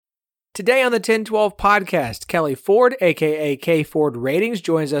Today on the 10-12 podcast, Kelley Ford, a.k.a. K Ford Ratings,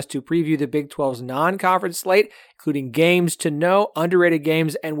 joins us to preview the Big 12's non-conference slate, including games to know, underrated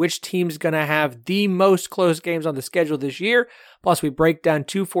games, and which team's going to have the most close games on the schedule this year. Plus, we break down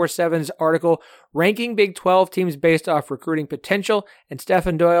 247's article ranking Big 12 teams based off recruiting potential, and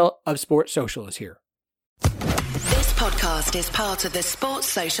Stephen Doyle of Sports Social is here. This podcast is part of the Sports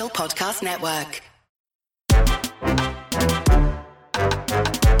Social Podcast Network.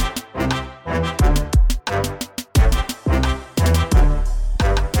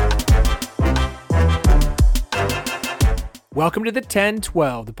 Welcome to the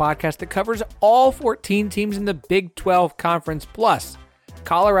 10-12, the podcast that covers all 14 teams in the Big 12 Conference, plus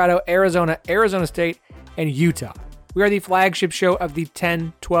Colorado, Arizona, Arizona State, and Utah. We are the flagship show of the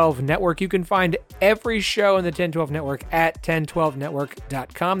 10-12 Network. You can find every show in the 10-12 Network at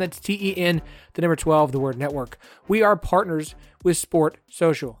 1012network.com. That's TEN, the number 12, the word network. We are partners with Sport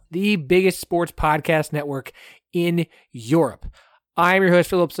Social, the biggest sports podcast network in Europe. I am your host,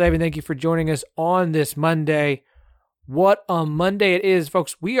 Philip Saban. Thank you for joining us on this Monday. What a Monday it is,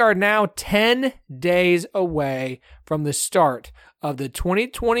 folks. We are now 10 days away from the start of the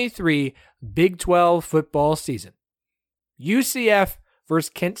 2023 Big 12 football season. UCF versus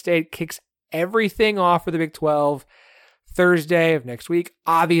Kent State kicks everything off for the Big 12 Thursday of next week.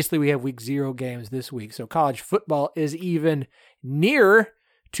 Obviously, we have week 0 games this week, so college football is even nearer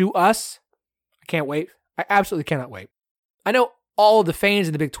to us. I can't wait. I absolutely cannot wait. I know all of the fans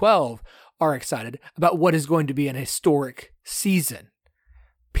in the Big 12 are excited about what is going to be an historic season.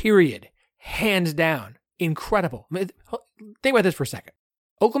 Period. Hands down. Incredible. I mean, think about this for a second.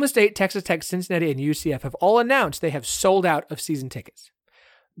 Oklahoma State, Texas Tech, Cincinnati, and UCF have all announced they have sold out of season tickets.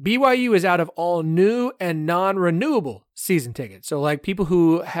 BYU is out of all new and non-renewable season tickets. So like people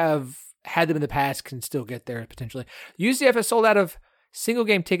who have had them in the past can still get there potentially. UCF has sold out of single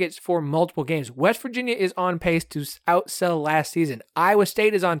game tickets for multiple games. West Virginia is on pace to outsell last season. Iowa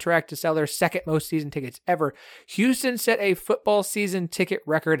State is on track to sell their second most season tickets ever. Houston set a football season ticket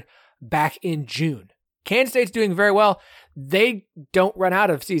record back in June. Kansas State's doing very well. They don't run out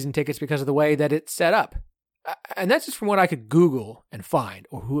of season tickets because of the way that it's set up. And that's just from what I could Google and find,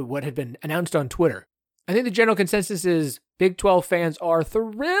 or what had been announced on Twitter. I think the general consensus is Big 12 fans are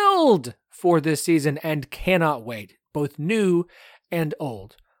thrilled for this season and cannot wait, both new and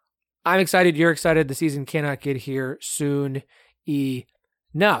old. I'm excited. You're excited. The season cannot get here soon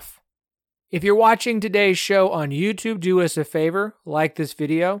enough. If you're watching today's show on YouTube, do us a favor, like this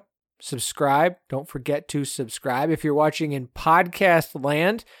video, subscribe. Don't forget to subscribe. If you're watching in podcast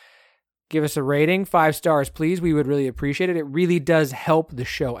land, give us a rating, 5 stars, please. We would really appreciate it. It really does help the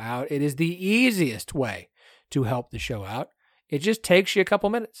show out. It is the easiest way to help the show out. It just takes you a couple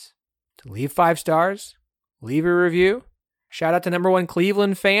minutes to leave 5 stars, leave a review. Shout out to number 1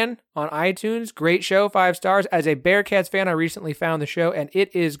 Cleveland fan on iTunes. Great show, 5 stars. As a Bearcats fan, I recently found the show, and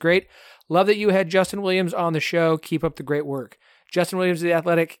it is great. Love that you had Justin Williams on the show. Keep up the great work. Justin Williams of The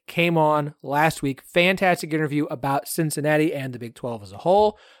Athletic came on last week. Fantastic interview about Cincinnati and the Big 12 as a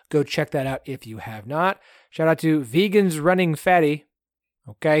whole. Go check that out if you have not. Shout out to Vegans Running Fatty.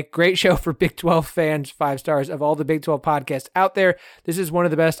 Okay, great show for Big 12 fans, 5 stars. Of all the Big 12 podcasts out there, this is one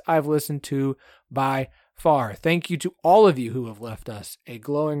of the best I've listened to by far. Thank you to all of you who have left us a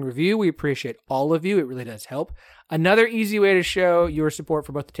glowing review. We appreciate all of you. It really does help. Another easy way to show your support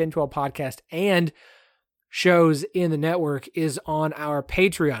for both the 10-12 podcast and shows in the network is on our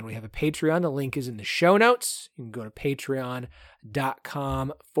Patreon. We have a Patreon. The link is in the show notes. You can go to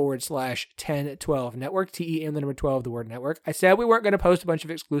patreon.com/1012 network, TEN, the number 12, the word network. I said we weren't going to post a bunch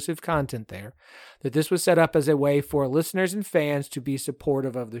of exclusive content there, that this was set up as a way for listeners and fans to be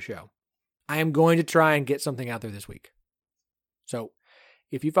supportive of the show. I am going to try and get something out there this week. So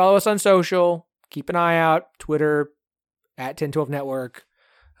if you follow us on social, keep an eye out. Twitter, at 1012 Network.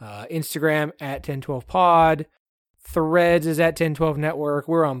 Instagram, at 1012 Pod. Threads is at 1012 Network.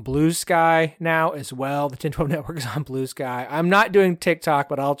 We're on Blue Sky now as well. The 1012 Network is on Blue Sky. I'm not doing TikTok,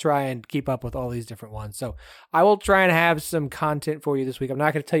 but I'll try and keep up with all these different ones. So I will try and have some content for you this week. I'm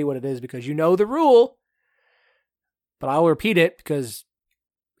not going to tell you what it is because you know the rule, but I'll repeat it because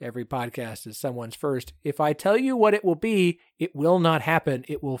every podcast is someone's first. If I tell you what it will be, it will not happen.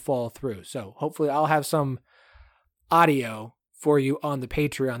 It will fall through. So hopefully I'll have some audio for you on the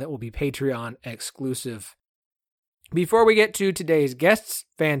Patreon that will be Patreon exclusive. Before we get to today's guests,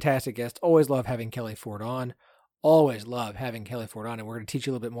 fantastic guests, always love having Kelley Ford on. Always love having Kelley Ford on, and we're going to teach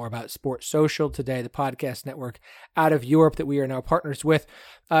you a little bit more about Sports Social today, the podcast network out of Europe that we are now partners with.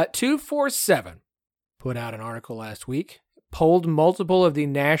 247 put out an article last week, polled multiple of the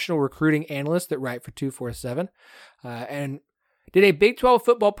national recruiting analysts that write for 247, and Did a Big 12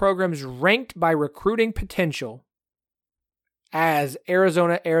 football programs ranked by recruiting potential as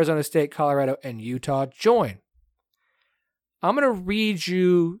Arizona, Arizona State, Colorado, and Utah join? I'm going to read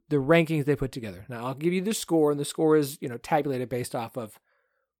you the rankings they put together. Now, I'll give you the score, and the score is, tabulated based off of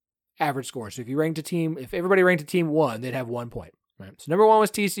average scores. So if everybody ranked a team 1, they'd have 1 point. Right? So number 1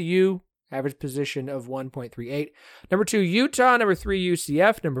 was TCU, average position of 1.38. Number 2, Utah. Number 3,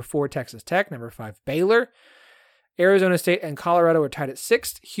 UCF. Number 4, Texas Tech. Number 5, Baylor. Arizona State and Colorado are tied at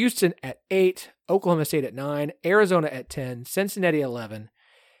 6th. Houston at 8. Oklahoma State at 9. Arizona at 10. Cincinnati 11.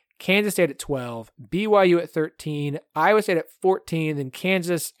 Kansas State at 12, BYU at 13, Iowa State at 14, then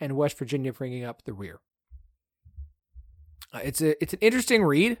Kansas and West Virginia bringing up the rear. It's an interesting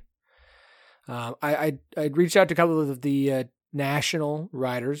read. I reached out to a couple of the national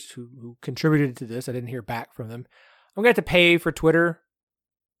writers who contributed to this. I didn't hear back from them. I'm going to have to pay for Twitter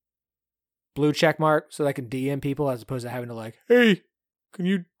blue check mark so that I can DM people as opposed to having to hey, can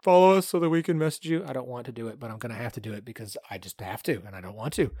you follow us so that we can message you? I don't want to do it, but I'm going to have to do it because I just have to, and I don't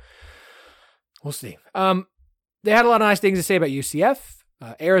want to. We'll see. They had a lot of nice things to say about UCF.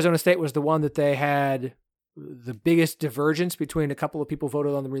 Arizona State was the one that they had the biggest divergence between. A couple of people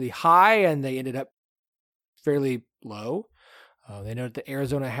voted on them really high, and they ended up fairly low. They noted that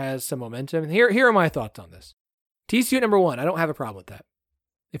Arizona has some momentum. Here are my thoughts on this. TCU at number 1, I don't have a problem with that.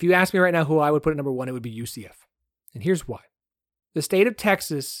 If you ask me right now who I would put at number 1, it would be UCF. And here's why. The state of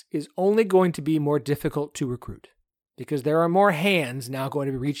Texas is only going to be more difficult to recruit because there are more hands now going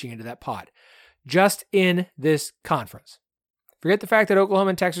to be reaching into that pot just in this conference. Forget the fact that Oklahoma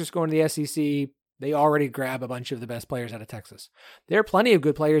and Texas are going to the SEC. They already grab a bunch of the best players out of Texas. There are plenty of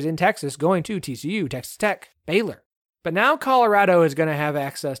good players in Texas going to TCU, Texas Tech, Baylor. But now Colorado is going to have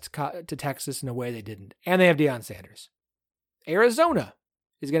access to Texas in a way they didn't. And they have Deion Sanders. Arizona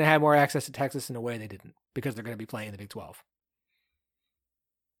is going to have more access to Texas in a way they didn't because they're going to be playing in the Big 12.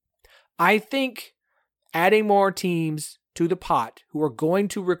 I think adding more teams to the pot who are going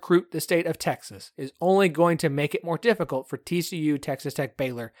to recruit the state of Texas is only going to make it more difficult for TCU, Texas Tech,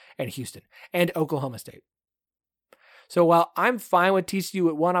 Baylor, and Houston, and Oklahoma State. So while I'm fine with TCU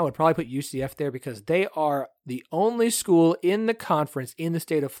at 1, I would probably put UCF there because they are the only school in the conference in the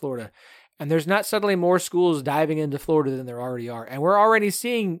state of Florida. And there's not suddenly more schools diving into Florida than there already are. And we're already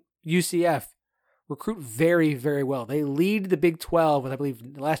seeing UCF recruit very, very well. They lead the Big 12 with, I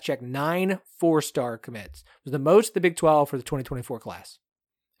believe, the last check, 9 4-star commits. It was the most the Big 12 for the 2024 class,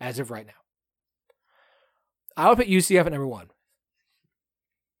 as of right now. I would put UCF at number 1. I'm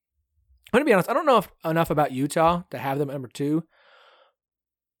going to be honest, I don't know enough about Utah to have them at number 2,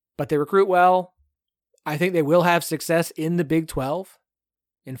 but they recruit well. I think they will have success in the Big 12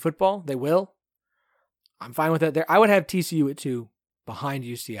 in football. They will. I'm fine with that there. I would have TCU at 2. Behind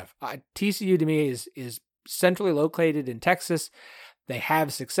UCF. TCU to me is centrally located in Texas. They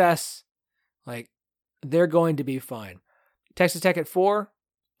have success. They're going to be fine. Texas Tech at 4.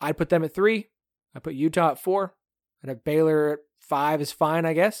 I'd put them at 3. I'd put Utah at 4. I'd have Baylor at 5 is fine,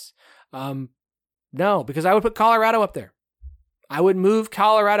 I guess. No, because I would put Colorado up there. I would move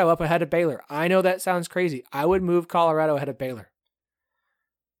Colorado up ahead of Baylor. I know that sounds crazy. I would move Colorado ahead of Baylor.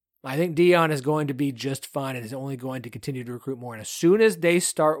 I think Deion is going to be just fine and is only going to continue to recruit more. And as soon as they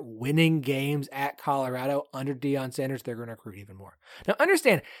start winning games at Colorado under Deion Sanders, they're going to recruit even more. Now,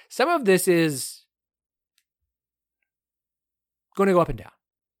 understand, some of this is going to go up and down.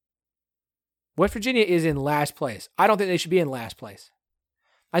 West Virginia is in last place. I don't think they should be in last place.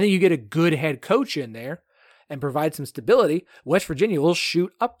 I think you get a good head coach in there and provide some stability. West Virginia will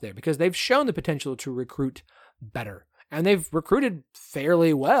shoot up there because they've shown the potential to recruit better. And they've recruited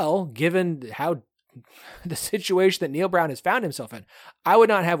fairly well, given how the situation that Neil Brown has found himself in. I would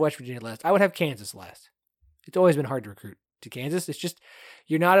not have West Virginia last. I would have Kansas last. It's always been hard to recruit to Kansas. It's just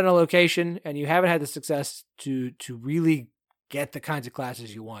you're not in a location and you haven't had the success to really get the kinds of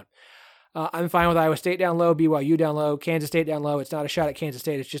classes you want. I'm fine with Iowa State down low, BYU down low, Kansas State down low. It's not a shot at Kansas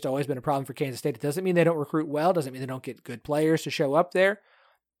State. It's just always been a problem for Kansas State. It doesn't mean they don't recruit well. It doesn't mean they don't get good players to show up there.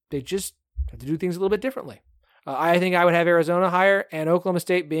 They just have to do things a little bit differently. I think I would have Arizona higher, and Oklahoma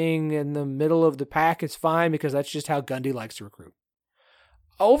State being in the middle of the pack is fine because that's just how Gundy likes to recruit.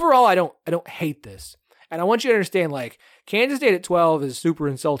 Overall, I don't hate this. And I want you to understand, Kansas State at 12 is super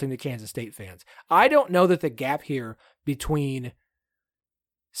insulting to Kansas State fans. I don't know that the gap here between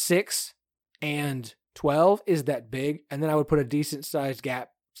 6 and 12 is that big, and then I would put a decent-sized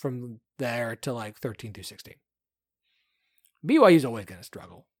gap from there to 13 through 16. BYU's always going to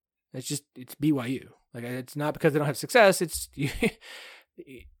struggle. It's BYU. It's not because they don't have success. It's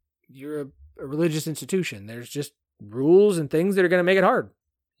you're a religious institution. There's just rules and things that are going to make it hard.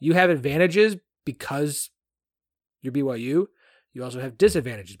 You have advantages because you're BYU. You also have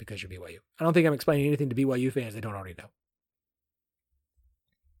disadvantages because you're BYU. I don't think I'm explaining anything to BYU fans they don't already know.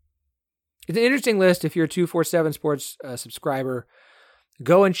 It's an interesting list. If you're a 247 Sports subscriber,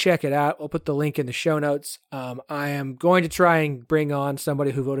 go and check it out. I'll put the link in the show notes. I am going to try and bring on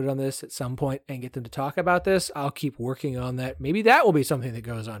somebody who voted on this at some point and get them to talk about this. I'll keep working on that. Maybe that will be something that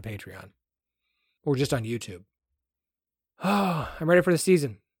goes on Patreon or just on YouTube. Oh, I'm ready for the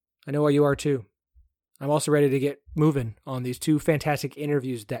season. I know you are too. I'm also ready to get moving on these two fantastic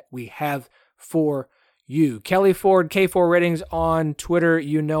interviews that we have for you. Kelley Ford, K4 Ratings on Twitter.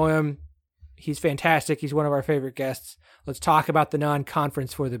 You know him. He's fantastic. He's one of our favorite guests. Let's talk about the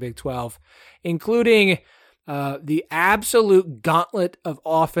non-conference for the Big 12, including the absolute gauntlet of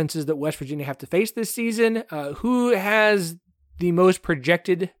offenses that West Virginia have to face this season. Who has the most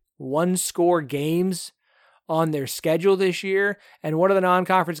projected one-score games on their schedule this year, and what are the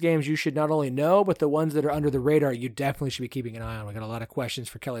non-conference games you should not only know, but the ones that are under the radar you definitely should be keeping an eye on. We got a lot of questions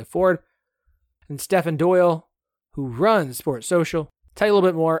for Kelley Ford and Stephen Doyle, who runs Sports Social. Tell you a little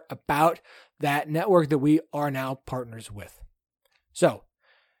bit more about that network that we are now partners with. So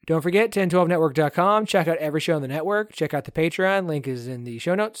don't forget 1012network.com. Check out every show on the network. Check out the Patreon. Link is in the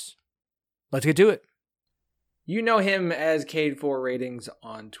show notes. Let's get to it. You know him as K4 Ratings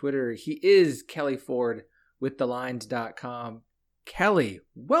on Twitter. He is Kelley Ford with thelines.com. Kelley,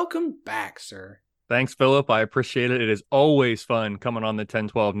 welcome back, sir. Thanks, Philip. I appreciate it. It is always fun coming on the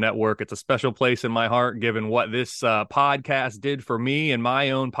 1012 network. It's a special place in my heart, given what this podcast did for me and my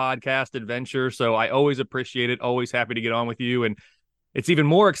own podcast adventure. So I always appreciate it. Always happy to get on with you. And it's even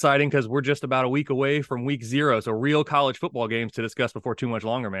more exciting because we're just about a week away from week 0. So real college football games to discuss before too much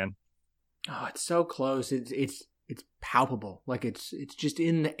longer, man. Oh, it's so close. It's palpable. Like it's just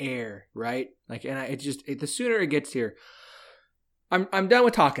in the air, right? Like, and the sooner it gets here, I'm done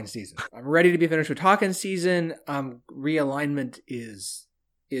with talking season. I'm ready to be finished with talking season. Realignment is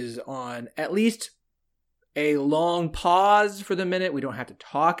on at least a long pause for the minute. We don't have to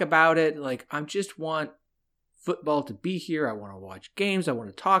talk about it. Like, I just want football to be here. I want to watch games. I want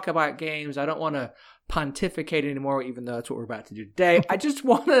to talk about games. I don't want to pontificate anymore, even though that's what we're about to do today. I just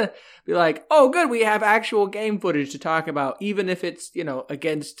want to be like, oh, good, we have actual game footage to talk about, even if it's,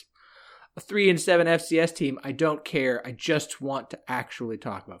 against a 3-7 FCS team. I don't care. I just want to actually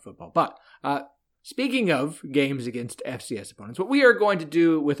talk about football. But speaking of games against FCS opponents, what we are going to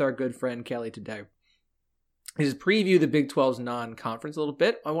do with our good friend Kelley today is preview the Big 12's non-conference a little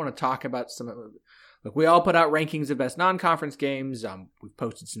bit. I want to talk about some of it. Look, we all put out rankings of best non-conference games. We've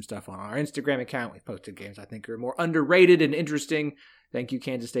posted some stuff on our Instagram account. We've posted games I think are more underrated and interesting. Thank you,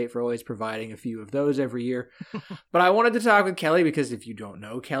 Kansas State, for always providing a few of those every year. But I wanted to talk with Kelley because if you don't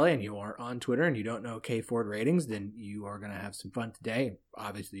know Kelley and you aren't on Twitter and you don't know K Ford Ratings, then you are going to have some fun today.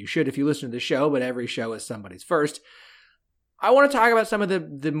 Obviously, you should if you listen to the show, but every show is somebody's first. I want to talk about some of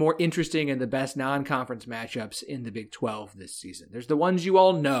the more interesting and the best non-conference matchups in the Big 12 this season. There's the ones you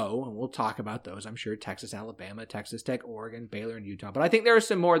all know, and we'll talk about those. I'm sure Texas, Alabama, Texas Tech, Oregon, Baylor, and Utah. But I think there are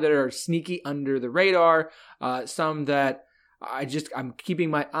some more that are sneaky under the radar, some that I'm keeping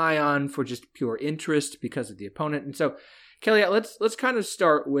my eye on for just pure interest because of the opponent. And so, Kelley, let's kind of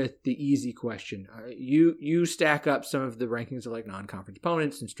start with the easy question. You stack up some of the rankings of like non-conference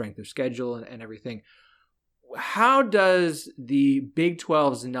opponents and strength of schedule and everything. How does the Big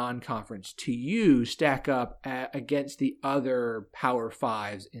 12's non-conference to you stack up against the other Power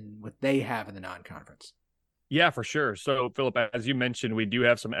Fives in what they have in the non-conference? Yeah, for sure. So, Philip, as you mentioned, we do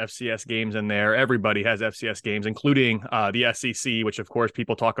have some FCS games in there. Everybody has FCS games, including the SEC, which, of course,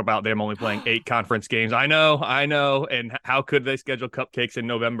 people talk about them only playing 8 conference games. I know. And how could they schedule cupcakes in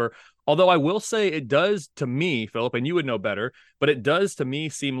November? Although I will say it does to me, Philip, and you would know better, but it does to me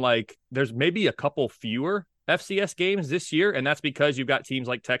seem like there's maybe a couple fewer FCS games this year, and that's because you've got teams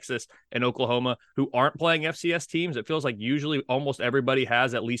like Texas and Oklahoma who aren't playing FCS teams. It feels like usually almost everybody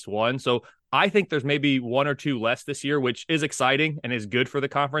has at least one. So I think there's maybe 1 or 2 less this year, which is exciting and is good for the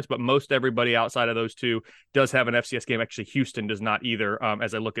conference, but most everybody outside of those 2 does have an FCS game. Actually, Houston does not either,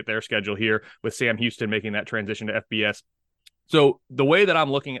 as I look at their schedule here with Sam Houston making that transition to FBS. So the way that I'm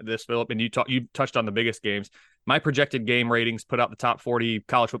looking at this, Philip, and you touched on the biggest games, my projected game ratings put out the top 40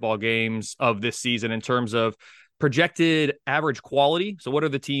 college football games of this season in terms of projected average quality. So what are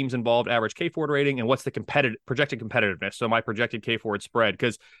the teams involved, average K Ford rating, and what's the projected competitiveness? So my projected K Ford spread,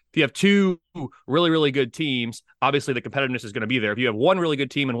 because if you have 2 really, really good teams, obviously the competitiveness is going to be there. If you have 1 really good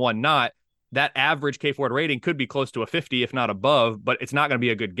team and 1 not, that average K Ford rating could be close to a 50, if not above, but it's not going to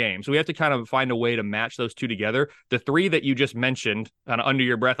be a good game. So we have to kind of find a way to match those 2 together. The 3 that you just mentioned, kind of under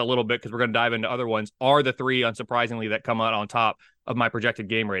your breath a little bit, because we're going to dive into other ones, are the 3, unsurprisingly, that come out on top of my projected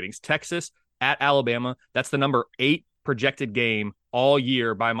game ratings. Texas at Alabama, that's the number 8 projected game all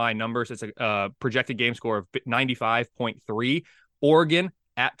year by my numbers. It's a projected game score of 95.3. Oregon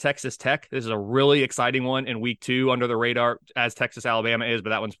at Texas Tech. This is a really exciting one in week 2, under the radar as Texas Alabama is,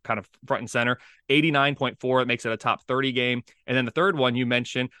 but that one's kind of front and center. 89.4. It makes it a top 30 game. And then the third one you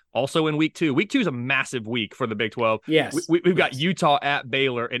mentioned, also in week 2. Week 2 is a massive week for the Big 12. Yes. We've got Utah at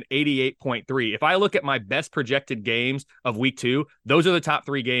Baylor in 88.3. If I look at my best projected games of week 2, those are the top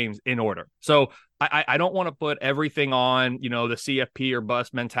 3 games in order. So I don't want to put everything on, the CFP or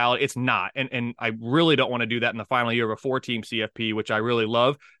bust mentality. It's not. And I really don't want to do that in the final year of a 4-team CFP, which I really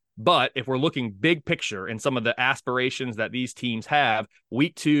love. But if we're looking big picture and some of the aspirations that these teams have,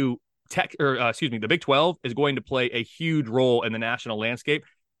 week 2, the Big 12 is going to play a huge role in the national landscape.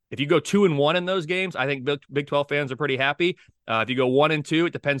 If you go 2-1 in those games, I think Big 12 fans are pretty happy. If you go 1-2,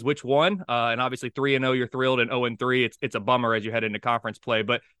 it depends which one. And obviously 3-0, you're thrilled, and 0-3, it's a bummer as you head into conference play.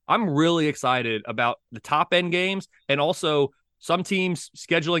 But I'm really excited about the top end games, and also some teams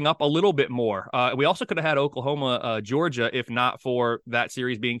scheduling up a little bit more. We also could have had Oklahoma, Georgia, if not for that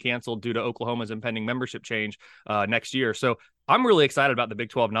series being canceled due to Oklahoma's impending membership change next year. So I'm really excited about the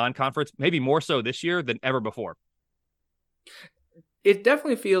Big 12 non-conference, maybe more so this year than ever before. It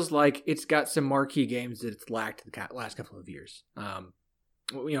definitely feels like it's got some marquee games that it's lacked the last couple of years.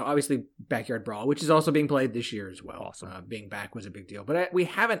 Obviously Backyard Brawl, which is also being played this year as well. Awesome. Being back was a big deal. But we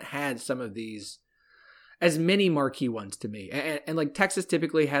haven't had some of these, as many marquee ones to me. And like Texas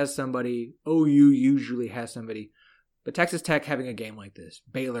typically has somebody, OU usually has somebody. But Texas Tech having a game like this,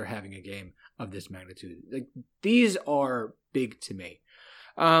 Baylor having a game of this magnitude, like these are big to me.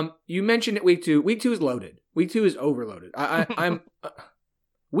 You mentioned it week 2. Week 2 is loaded. Week 2 is overloaded. I'm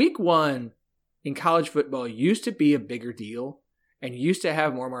week 1 in college football used to be a bigger deal and used to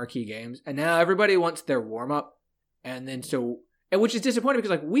have more marquee games, and now everybody wants their warm up, and which is disappointing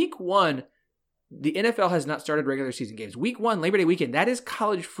because like week 1, the NFL has not started regular season games. Week 1, Labor Day weekend, that is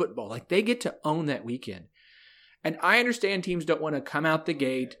college football. Like they get to own that weekend, and I understand teams don't want to come out the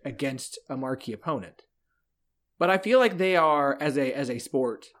gate against a marquee opponent. But I feel like they are, as a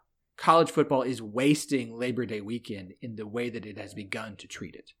sport, college football is wasting Labor Day weekend in the way that it has begun to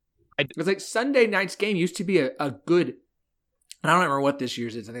treat it. It's like Sunday night's game used to be a good, I don't remember what this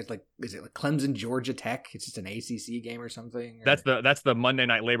year's is. I think is it like Clemson, Georgia Tech? It's just an ACC game or something? Or? That's the Monday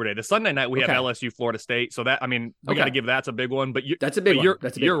night Labor Day. The Sunday night we have LSU, Florida State. So that, we got to give that's a big one. But that's a big one.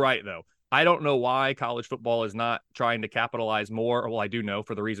 You're right though. I don't know why college football is not trying to capitalize more. Well, I do know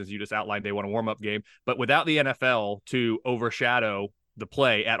for the reasons you just outlined. They want a warm-up game. But without the NFL to overshadow the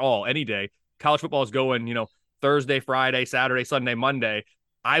play at all, any day, college football is going, Thursday, Friday, Saturday, Sunday, Monday.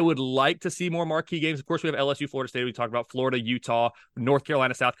 I would like to see more marquee games. Of course, we have LSU, Florida State. We talked about Florida, Utah, North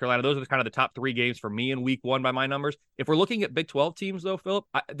Carolina, South Carolina. Those are kind of the top 3 games for me in week 1 by my numbers. If we're looking at Big 12 teams, though, Philip,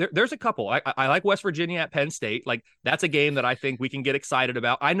 there's a couple. I like West Virginia at Penn State. Like that's a game that I think we can get excited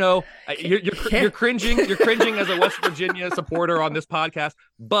about. I know you're cringing. You're cringing as a West Virginia supporter on this podcast,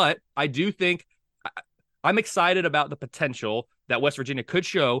 but I do think I'm excited about the potential that West Virginia could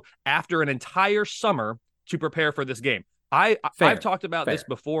show after an entire summer to prepare for this game. I've talked about this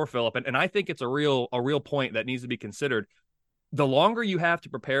before, Philip, and I think it's a real point that needs to be considered. The longer you have to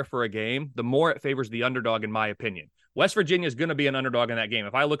prepare for a game, the more it favors the underdog, in my opinion. West Virginia is going to be an underdog in that game.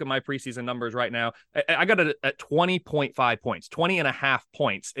 If I look at my preseason numbers right now, I got it at 20.5 points. 20.5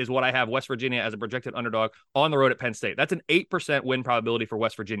 points is what I have West Virginia as a projected underdog on the road at Penn State. That's an 8% win probability for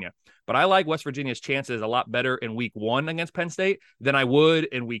West Virginia. But I like West Virginia's chances a lot better in week 1 against Penn State than I would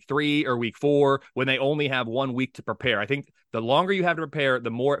in week 3 or week 4 when they only have 1 week to prepare. I think the longer you have to prepare, the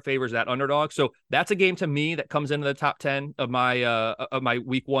more it favors that underdog. So that's a game to me that comes into the top 10 of my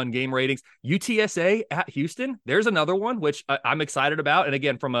week 1 game ratings. UTSA at Houston. There's another one which I'm excited about, and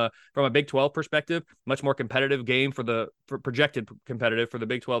again from a Big 12 perspective, much more competitive game for projected competitive for the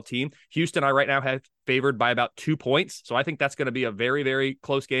Big 12 team. Houston, I right now have favored by about 2 points, so I think that's going to be a very, very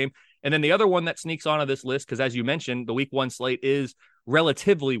close game. And then the other one that sneaks onto this list, because as you mentioned, the week 1 slate is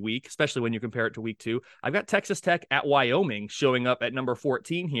relatively weak, especially when you compare it to week 2. I've got Texas Tech at Wyoming showing up at number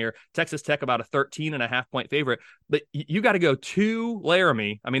 14 here. Texas Tech about a 13.5 point favorite, but you got to go to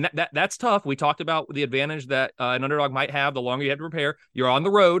Laramie. I mean, that's tough. We talked about the advantage that an underdog might have the longer you have to prepare. You're on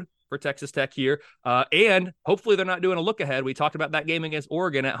the road for Texas Tech here. And hopefully they're not doing a look ahead. We talked about that game against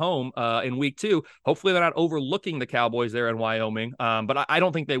Oregon at home in week 2. Hopefully they're not overlooking the Cowboys there in Wyoming. But I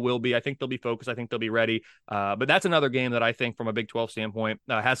don't think they will be. I think they'll be focused. I think they'll be ready. But that's another game that I think from a Big 12 standpoint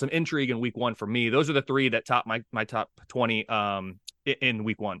has some intrigue in week 1 for me. Those are the 3 that top my top 20 in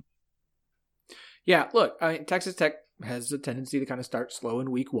week 1. Yeah, look, Texas Tech has a tendency to kind of start slow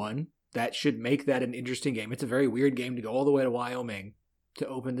in week 1. That should make that an interesting game. It's a very weird game to go all the way to Wyoming to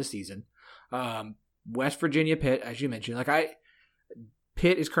open the season. West Virginia, Pitt, as you mentioned.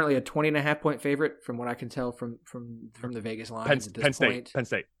 Pitt is currently a 20.5-point favorite from what I can tell from the Vegas lines at this point. Penn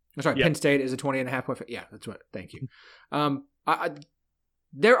State. I'm sorry, Yeah. Penn State is a 20.5-point favorite. Yeah, that's what. Thank you.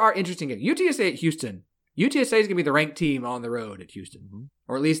 There are interesting games. UTSA at Houston. UTSA is going to be the ranked team on the road at Houston,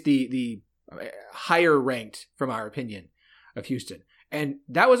 or at least the higher ranked, from our opinion, of Houston. And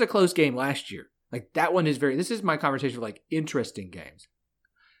that was a close game last year. Like, that one is this is my conversation of like interesting games.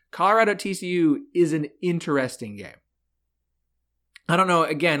 Colorado TCU is an interesting game. I don't know,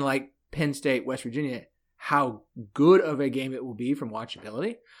 again, like Penn State, West Virginia, how good of a game it will be from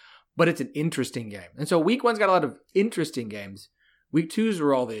watchability, but it's an interesting game. And so week one's got a lot of interesting games. Week twos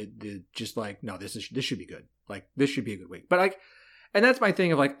were all the just like, no, this should be good. Like, this should be a good week. But like, and that's my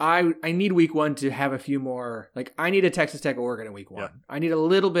thing of like, I need week one to have a few more, like, I need a Texas Tech Oregon in week one. Yeah. I need a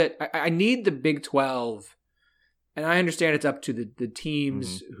little bit, I need the Big 12. And I understand it's up to the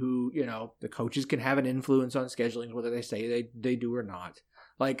teams who, the coaches can have an influence on scheduling, whether they say they do or not.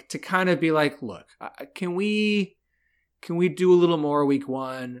 Like, to kind of be like, look, can we do a little more week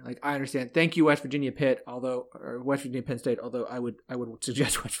one? Like, I understand. Thank you, West Virginia Pitt, or West Virginia Penn State, although I would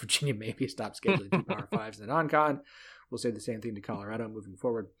suggest West Virginia maybe stop scheduling 2 Power 5s in the non-con. We'll say the same thing to Colorado moving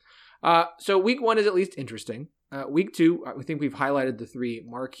forward. So week one is at least interesting. Week two, I think we've highlighted the 3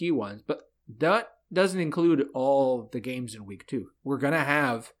 marquee ones, but that doesn't include all the games in week two. We're going to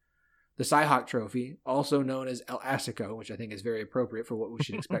have the Cy-Hawk Trophy, also known as El Assico, which I think is very appropriate for what we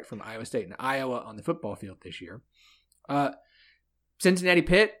should expect from Iowa State and Iowa on the football field this year. Cincinnati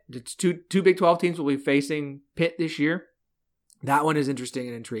Pitt, it's two Big 12 teams will be facing Pitt this year. That one is interesting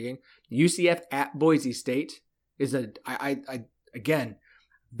and intriguing. UCF at Boise State is again,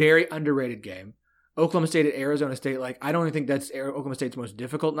 very underrated game. Oklahoma State at Arizona State, like, I don't even think that's Oklahoma State's most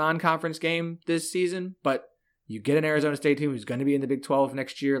difficult non-conference game this season, but you get an Arizona State team who's going to be in the Big 12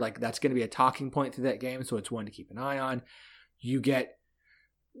 next year, like, that's going to be a talking point through that game, so it's one to keep an eye on. You get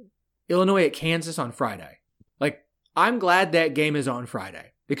Illinois at Kansas on Friday. Like, I'm glad that game is on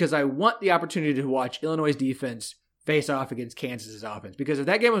Friday, because I want the opportunity to watch Illinois' defense face off against Kansas's offense, because if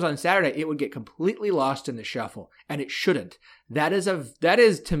that game was on Saturday, it would get completely lost in the shuffle, and it shouldn't. That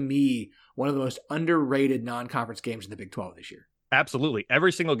is to me one of the most underrated non-conference games in the Big 12 this year. Absolutely.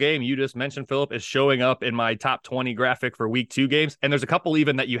 Every single game you just mentioned, Philip, is showing up in my top 20 graphic for week 2 games. And there's a couple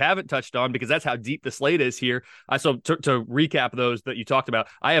even that you haven't touched on, because that's how deep the slate is here. So to recap those that you talked about,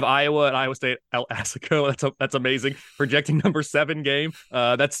 I have Iowa and Iowa State El Assico. That's amazing. Projecting number 7 game.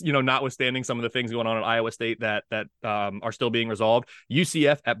 That's, notwithstanding some of the things going on at Iowa State that are still being resolved.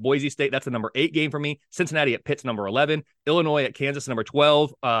 UCF at Boise State. That's the number 8 game for me. Cincinnati at Pitt's number 11. Illinois at Kansas, number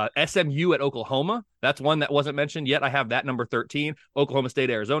 12. SMU at Oklahoma. That's one that wasn't mentioned yet. I have that number 13. Oklahoma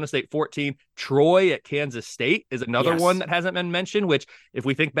State, Arizona State, 14. Troy at Kansas State is another one that hasn't been mentioned, which, if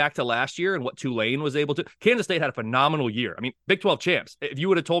we think back to last year and what Tulane was able to, Kansas State had a phenomenal year. I mean, Big 12 champs. If you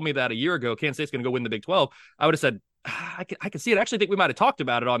would have told me that a year ago, Kansas State's going to go win the Big 12, I would have said, I can see it. I actually think we might have talked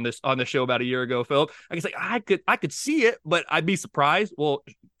about it on this show about a year ago, Phil. I can say I could see it, but I'd be surprised. Well,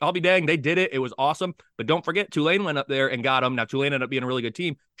 I'll be dang, they did it. It was awesome. But don't forget, Tulane went up there and got them. Now, Tulane ended up being a really good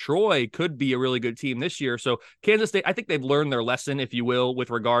team. Troy could be a really good team this year. So Kansas State, I think they've learned their lesson, if you will, with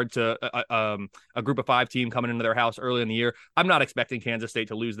regard to a group of 5 team coming into their house early in the year. I'm not expecting Kansas State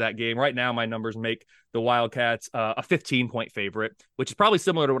to lose that game. Right now, my numbers make the Wildcats a 15-point favorite, which is probably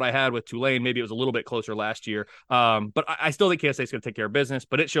similar to what I had with Tulane. Maybe it was a little bit closer last year. But I still think Kansas State's going to take care of business,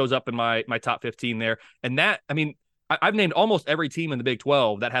 but it shows up in my top 15 there. And that, I mean, I've named almost every team in the Big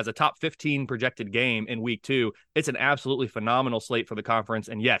 12 that has a top 15 projected game in week 2. It's an absolutely phenomenal slate for the conference.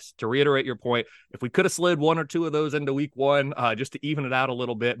 And yes, to reiterate your point, if we could have slid 1 or 2 of those into week 1, just to even it out a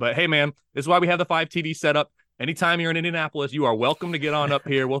little bit. But hey, man, this is why we have the 5 TV set up. Anytime you're in Indianapolis, you are welcome to get on up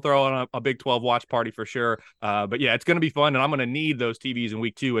here. We'll throw on a Big 12 watch party for sure. But yeah, it's going to be fun. And I'm going to need those TVs in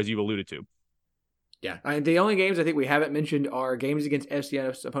week 2, as you've alluded to. Yeah, the only games I think we haven't mentioned are games against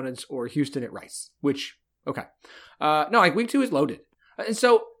FCS opponents or Houston at Rice, which, okay. No, like week 2 is loaded. And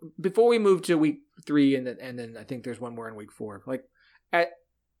so before we move to week 3, and then I think there's one more in week 4, like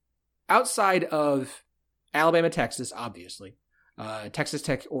outside of Alabama, Texas, obviously, Texas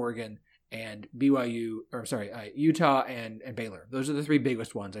Tech, Oregon, and Utah and Baylor. Those are the 3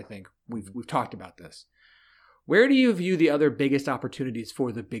 biggest ones, I think. We've talked about this. Where do you view the other biggest opportunities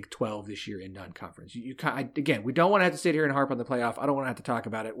for the Big 12 this year in non-conference? Again, we don't want to have to sit here and harp on the playoff. I don't want to have to talk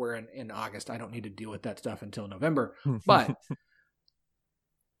about it. We're in August. I don't need to deal with that stuff until November. But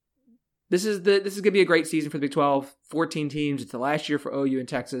this is going to be a great season for the Big 12. 14 teams. It's the last year for OU and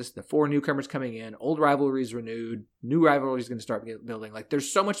Texas. The 4 newcomers coming in. Old rivalries renewed. New rivalries going to start building. Like,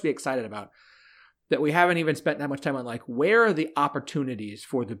 there's so much to be excited about. that we haven't even spent that much time on, like, where are the opportunities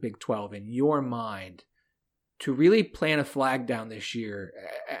for the Big 12 in your mind to really plant a flag down this year?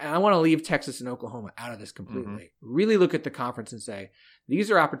 And I want to leave Texas and Oklahoma out of this completely. Really look at the conference and say,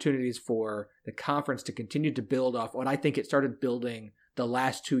 these are opportunities for the conference to continue to build off what I think it started building the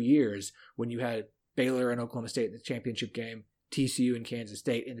last 2 years when you had Baylor and Oklahoma State in the championship game, TCU and Kansas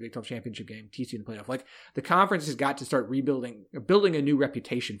State in the Big 12 championship game, TCU in the playoff. Like, the conference has got to start rebuilding, building a new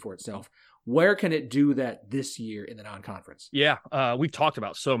reputation for itself. Where can it do that this year in the non-conference? Yeah, we've talked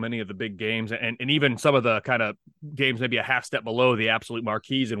about so many of the big games and even some of the kind of games maybe a half step below the absolute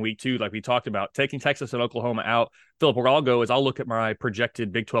marquees in week 2, like we talked about. Taking Texas and Oklahoma out, Philip, where I'll go is I'll look at my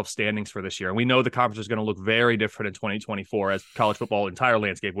projected Big 12 standings for this year. And we know the conference is going to look very different in 2024 as college football entire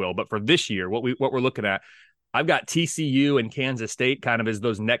landscape will. But for this year, what we're looking at, I've got TCU and Kansas State kind of as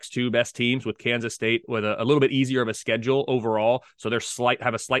those next 2 best teams, with Kansas State with a little bit easier of a schedule overall. So they're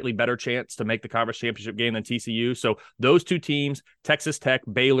have a slightly better chance to make the conference championship game than TCU. So those 2 teams, Texas Tech,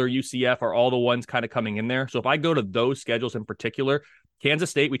 Baylor, UCF, are all the ones kind of coming in there. So if I go to those schedules in particular,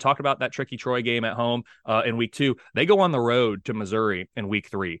 Kansas State, we talked about that tricky Troy game at home in week 2. They go on the road to Missouri in week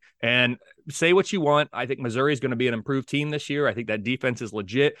 3. And say what you want, I think Missouri is going to be an improved team this year. I think that defense is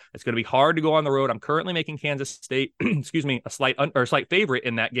legit. It's going to be hard to go on the road. I'm currently making Kansas State, a slight favorite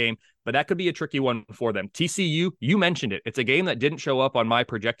in that game, but that could be a tricky one for them. TCU, you mentioned it. It's a game that didn't show up on my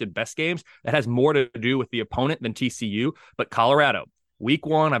projected best games. That has more to do with the opponent than TCU. But Colorado, week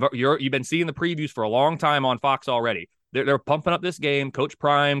 1, you've been seeing the previews for a long time on Fox already. They're pumping up this game, Coach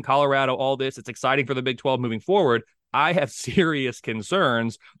Prime, Colorado, all this. It's exciting for the Big 12 moving forward. I have serious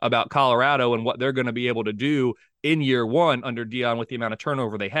concerns about Colorado and what they're going to be able to do in year 1 under Deion with the amount of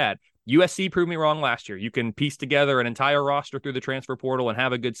turnover they had. USC proved me wrong last year. You can piece together an entire roster through the transfer portal and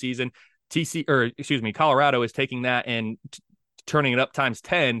have a good season. Colorado is taking that and turning it up times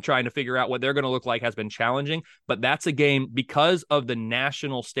 10, trying to figure out what they're going to look like, has been challenging. But that's a game because of the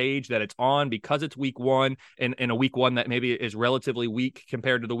national stage that it's on, because it's week 1 and in a week 1 that maybe is relatively weak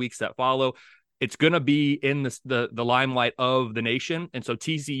compared to the weeks that follow. It's going to be in the limelight of the nation. And so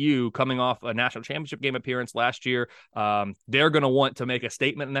TCU, coming off a national championship game appearance last year, they're going to want to make a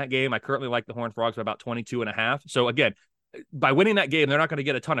statement in that game. I currently like the Horned Frogs by about 22.5. So again, by winning that game, they're not going to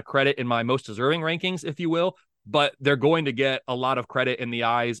get a ton of credit in my most deserving rankings, if you will, but they're going to get a lot of credit in the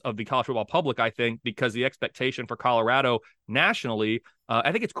eyes of the college football public, I think, because the expectation for Colorado nationally,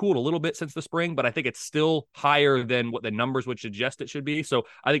 I think it's cooled a little bit since the spring, but I think it's still higher than what the numbers would suggest it should be. So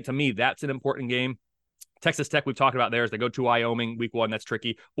I think, to me, that's an important game. Texas Tech, we've talked about theirs. They go to Wyoming week 1. That's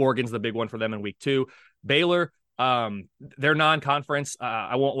tricky. Oregon's the big one for them in week 2. Baylor, their non-conference,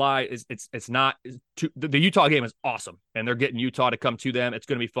 I won't lie, it's not the Utah game is awesome, and they're getting Utah to come to them. It's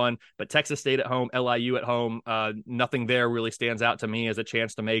going to be fun. But Texas State at home, LIU at home, nothing there really stands out to me as a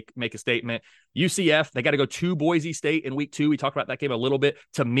chance to make a statement. UCF, they got to go to Boise State in week 2. We talked about that game a little bit.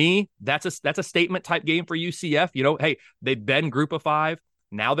 To me, that's a statement type game for UCF. You know, hey, they've been Group of 5,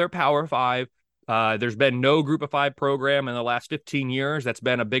 now they're Power 5. There's been no Group of 5 program in the last 15 years that's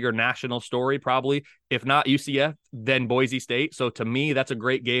been a bigger national story, probably. If not UCF, then Boise State. So to me, that's a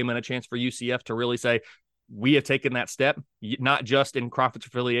great game and a chance for UCF to really say, we have taken that step, not just in conference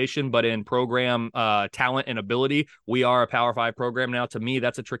affiliation, but in program talent and ability. We are a Power 5 program now. To me,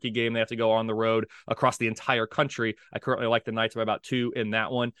 that's a tricky game. They have to go on the road across the entire country. I currently like the Knights by about 2 in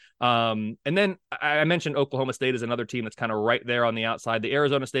that one. And then I mentioned Oklahoma State is another team that's kind of right there on the outside. The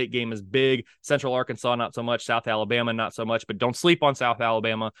Arizona State game is big. Central Arkansas, not so much. South Alabama, not so much. But don't sleep on South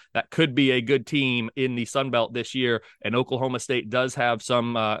Alabama. That could be a good team in the Sun Belt this year. And Oklahoma State does have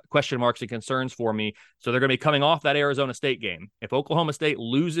some question marks and concerns for me. So they're going to be coming off that Arizona State game. If Oklahoma State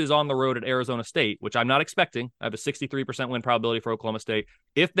loses on the road at Arizona State, which I'm not expecting, I have a 63% win probability for Oklahoma State.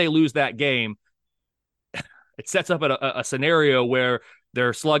 If they lose that game, it sets up a scenario where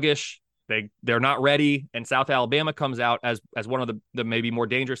they're sluggish, they're not ready, and South Alabama comes out as one of the maybe more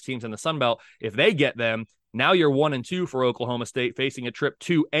dangerous teams in the Sun Belt. If they get them, now you're 1-2 for Oklahoma State, facing a trip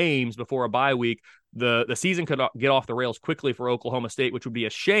to Ames before a bye week. The season could get off the rails quickly for Oklahoma State, which would be a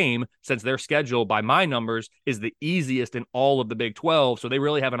shame since their schedule, by my numbers, is the easiest in all of the Big 12. So they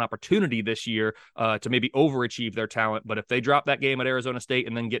really have an opportunity this year to maybe overachieve their talent. But if they drop that game at Arizona State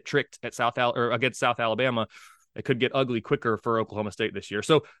and then get tricked at against South Alabama, it could get ugly quicker for Oklahoma State this year.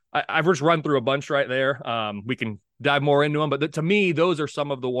 So I've just run through a bunch right there. We can dive more into them. But to me, those are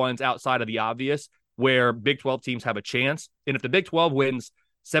some of the ones outside of the obvious where Big 12 teams have a chance. And if the Big 12 wins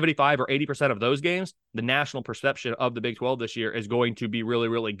 75 or 80% of those games, the national perception of the Big 12 this year is going to be really,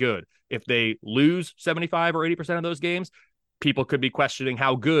 really good. If they lose 75 or 80% of those games, people could be questioning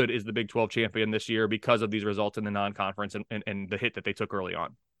how good is the Big 12 champion this year because of these results in the non-conference and the hit that they took early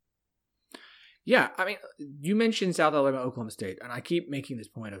on. Yeah, I mean, you mentioned South Alabama, Oklahoma State, and I keep making this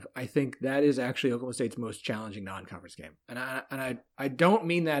point of I think that is actually Oklahoma State's most challenging non-conference game, and I don't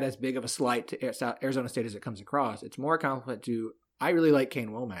mean that as big of a slight to Arizona State as it comes across. It's more a compliment to I really like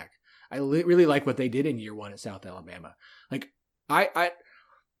Kane Womack. I really like what they did in year one at South Alabama. Like I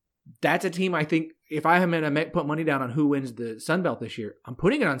that's a team I think if I am going to put money down on who wins the Sun Belt this year, I'm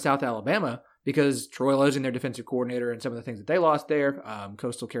putting it on South Alabama because Troy losing their defensive coordinator and some of the things that they lost there.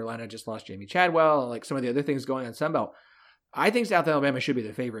 Coastal Carolina just lost Jamie Chadwell, like some of the other things going on Sun Belt. I think South Alabama should be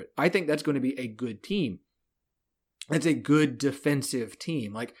the favorite. I think that's going to be a good team. It's a good defensive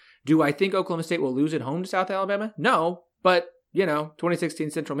team. Like, do I think Oklahoma State will lose at home to South Alabama? No, but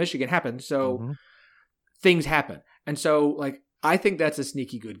 2016 Central Michigan happened, so things happen. And so, like, I think that's a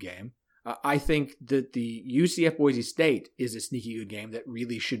sneaky good game. I think that the UCF Boise State is a sneaky good game that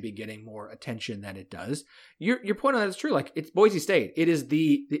really should be getting more attention than it does. Your point on that is true. Like, it's Boise State. It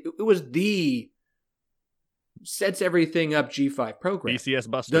was the sets everything up G5 program. BCS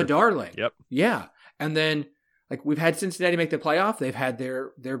Buster. The darling. Yep. Yeah. And then, like, we've had Cincinnati make the playoff. They've had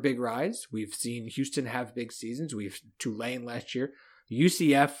their big rise. We've seen Houston have big seasons. We've Tulane last year.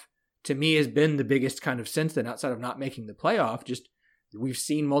 UCF, to me, has been the biggest kind of since then, outside of not making the playoff. Just we've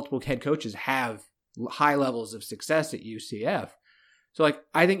seen multiple head coaches have high levels of success at UCF. So, like,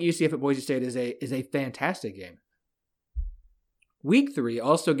 I think UCF at Boise State is a fantastic game. Week 3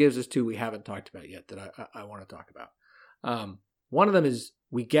 also gives us two we haven't talked about yet that I want to talk about. One of them is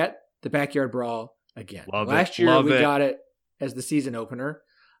we get the backyard brawl again. Last year we got it as the season opener,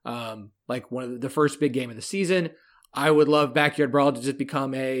 like one of the first big game of the season. I would love backyard brawl to just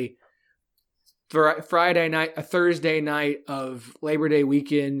become a Friday night, a Thursday night of Labor Day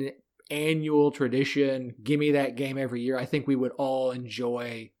weekend annual tradition. Give me that game every year. I think we would all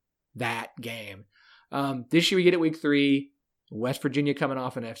enjoy that game. This year we get it week 3. West Virginia coming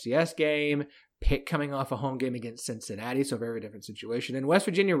off an FCS game. Pitt coming off a home game against Cincinnati. So very different situation. And West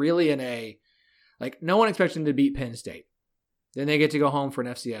Virginia really in a, like, no one expects them to beat Penn State. Then they get to go home for an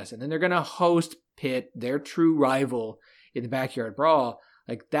FCS. And then they're going to host Pitt, their true rival, in the backyard brawl.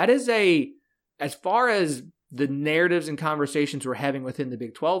 Like, that is as far as the narratives and conversations we're having within the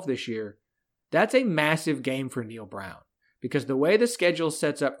Big 12 this year, that's a massive game for Neil Brown. Because the way the schedule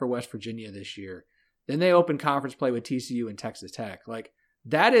sets up for West Virginia this year, then they open conference play with TCU and Texas Tech. Like,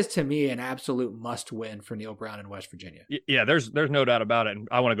 that is, to me, an absolute must-win for Neil Brown in West Virginia. Yeah, there's no doubt about it. And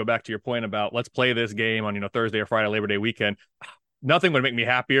I want to go back to your point about let's play this game on Thursday or Friday, Labor Day weekend. Nothing would make me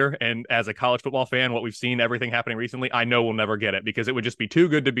happier. And as a college football fan, what we've seen, everything happening recently, I know we'll never get it because it would just be too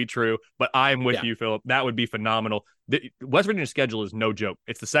good to be true. But I'm with you, Philip. That would be phenomenal. The West Virginia's schedule is no joke.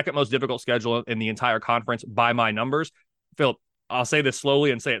 It's the second most difficult schedule in the entire conference by my numbers. Philip, I'll say this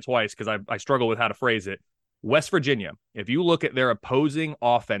slowly and say it twice because I struggle with how to phrase it. West Virginia, if you look at their opposing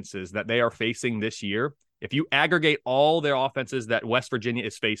offenses that they are facing this year, if you aggregate all their offenses that West Virginia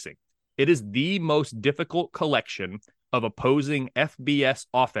is facing, it is the most difficult collection of opposing FBS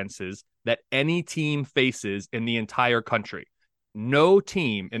offenses that any team faces in the entire country. No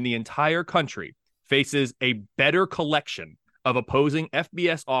team in the entire country faces a better collection of opposing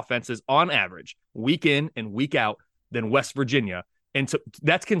FBS offenses on average, week in and week out, than West Virginia. And so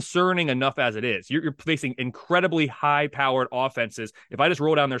that's concerning enough as it is. You're facing incredibly high-powered offenses. If I just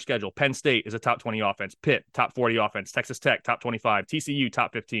roll down their schedule, Penn State is a top 20 offense, Pitt, top 40 offense, Texas Tech, top 25, TCU,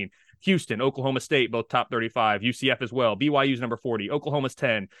 top 15, Houston, Oklahoma State, both top 35, UCF as well, BYU's number 40, Oklahoma's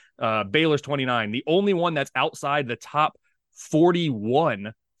 10, Baylor's 29. The only one that's outside the top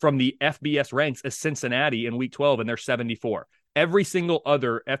 41 from the FBS ranks is Cincinnati in week 12, and they're 74. Every single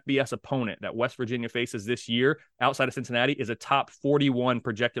other FBS opponent that West Virginia faces this year outside of Cincinnati is a top 41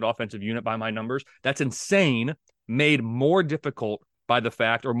 projected offensive unit by my numbers. That's insane, made more difficult by the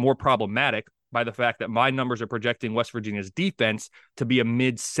fact, or more problematic by the fact that my numbers are projecting West Virginia's defense to be a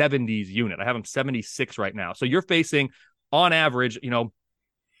mid-70s unit. I have them 76 right now. So you're facing, on average,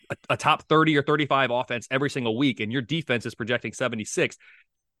 a top 30 or 35 offense every single week, and your defense is projecting 76.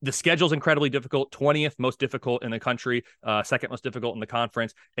 The schedule's incredibly difficult, 20th most difficult in the country, second most difficult in the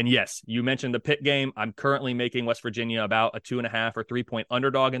conference. And yes, you mentioned the Pitt game. I'm currently making West Virginia about a 2.5 or 3-point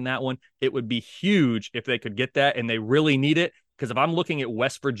underdog in that one. It would be huge if they could get that, and they really need it. Because if I'm looking at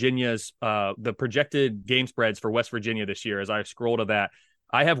West Virginia's, the projected game spreads for West Virginia this year, as I scroll to that,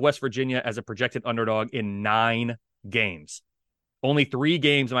 I have West Virginia as a projected underdog in 9 games. Only 3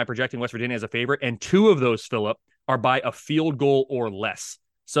 games am I projecting West Virginia as a favorite, and 2 of those, Philip, are by a field goal or less.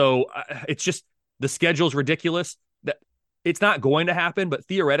 So it's just, the schedule's ridiculous. It's not going to happen, but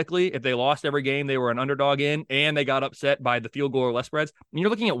theoretically, if they lost every game they were an underdog in and they got upset by the field goal or less spreads, you're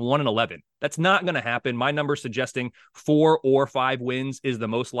looking at 1-11. That's not going to happen. My number suggesting 4 or 5 wins is the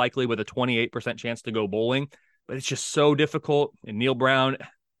most likely with a 28% chance to go bowling, but it's just so difficult. And Neil Brown,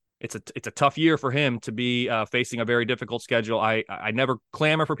 it's a tough year for him to be facing a very difficult schedule. I never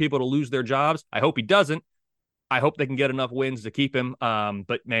clamor for people to lose their jobs. I hope he doesn't. I hope they can get enough wins to keep him.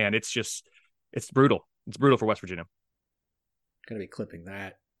 But man, it's brutal. It's brutal for West Virginia. Going to be clipping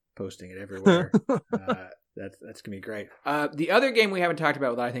that, posting it everywhere. That's going to be great. The other game we haven't talked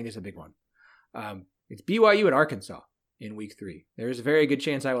about that I think is a big one. It's BYU at Arkansas in week 3. There's a very good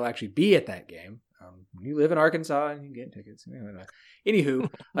chance I will actually be at that game. When you live in Arkansas and you get tickets. Anywho,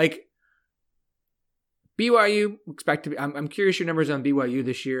 like BYU, expect to be, I'm curious your numbers on BYU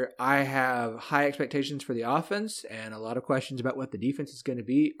this year. I have high expectations for the offense and a lot of questions about what the defense is going to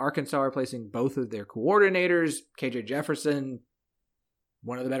be. Arkansas are replacing both of their coordinators, KJ Jefferson,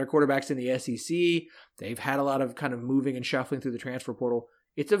 one of the better quarterbacks in the SEC. They've had a lot of kind of moving and shuffling through the transfer portal.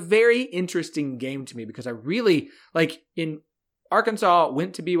 It's a very interesting game to me because I really, in Arkansas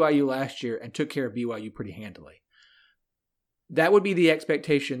went to BYU last year and took care of BYU pretty handily. That would be the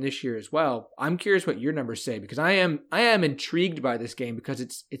expectation this year as well. I'm curious what your numbers say because I am intrigued by this game because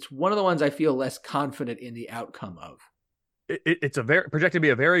it's one of the ones I feel less confident in the outcome of. It's projected to be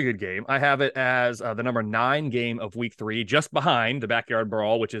a very good game. I have it as the number 9 game of week 3, just behind the Backyard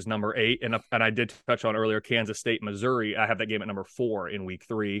Brawl, which is number 8. And I did touch on earlier Kansas State, Missouri. I have that game at number 4 in week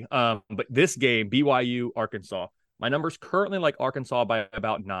 3. But this game, BYU, Arkansas, my number's currently like Arkansas by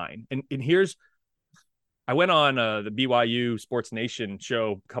about 9. And here's, I went on the BYU Sports Nation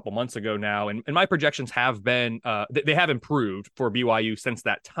show a couple months ago now, and my projections have been, they have improved for BYU since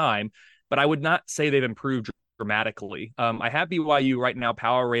that time, but I would not say they've improved dramatically. I have BYU right now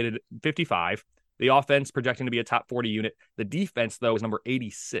power rated 55. The offense projecting to be a top 40 unit. The defense, though, is number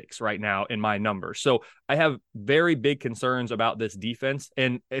 86 right now in my numbers. So I have very big concerns about this defense.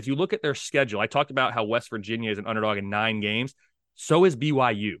 And if you look at their schedule, I talked about how West Virginia is an underdog in 9 games. So is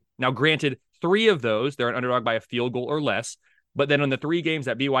BYU. Now, granted, 3 of those, they're an underdog by a field goal or less. But then on the 3 games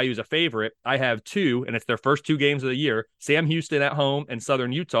that BYU is a favorite, I have 2, and it's their first 2 games of the year, Sam Houston at home and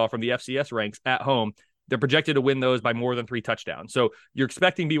Southern Utah from the FCS ranks at home. They're projected to win those by more than 3 touchdowns. So you're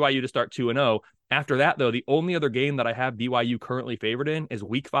expecting BYU to start 2-0. After that, though, the only other game that I have BYU currently favored in is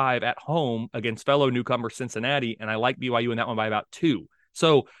week 5 at home against fellow newcomer Cincinnati, and I like BYU in that one by about 2.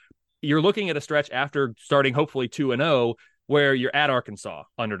 So you're looking at a stretch after starting hopefully 2-0 where you're at Arkansas,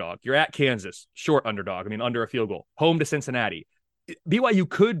 underdog. You're at Kansas, short underdog. I mean, under a field goal. Home to Cincinnati. BYU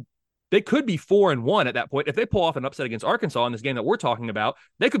could be 4-1 at that point. If they pull off an upset against Arkansas in this game that we're talking about,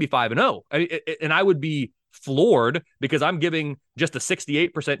 they could be 5-0. And I would be floored because I'm giving just a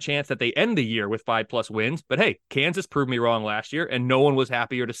 68% chance that they end the year with 5+ wins. But hey, Kansas proved me wrong last year, and no one was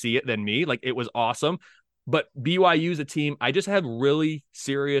happier to see it than me. Like, it was awesome. But BYU is a team I just have really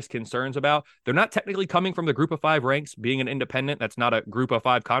serious concerns about. They're not technically coming from the group of 5 ranks, being an independent. That's not a group of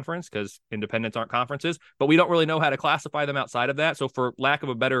 5 conference because independents aren't conferences, but we don't really know how to classify them outside of that. So for lack of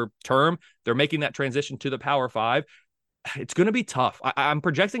a better term, they're making that transition to the Power 5. It's going to be tough. I'm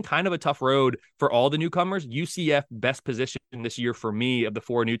projecting kind of a tough road for all the newcomers. UCF best position this year for me of the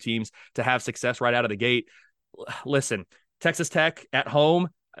 4 new teams to have success right out of the gate. Listen, Texas Tech at home,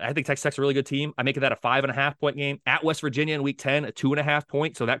 I think Texas Tech's a really good team. I make that a 5.5 point game at West Virginia in week 10, a 2.5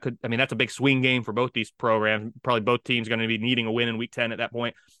 point. So that could, that's a big swing game for both these programs. Probably both teams going to be needing a win in week 10 at that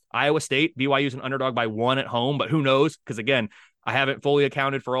point. Iowa State, BYU's an underdog by 1 at home, but who knows? Because again, I haven't fully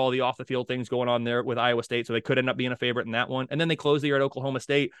accounted for all the off the field things going on there with Iowa State. So they could end up being a favorite in that one. And then they close the year at Oklahoma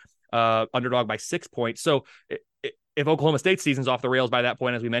State, underdog by 6 points. So if Oklahoma State season's off the rails by that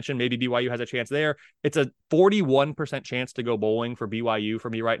point, as we mentioned, maybe BYU has a chance there. It's a 41% chance to go bowling for BYU for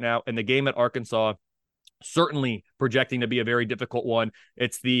me right now. And the game at Arkansas, certainly projecting to be a very difficult one.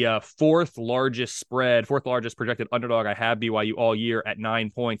 It's the fourth largest projected underdog I have BYU all year at 9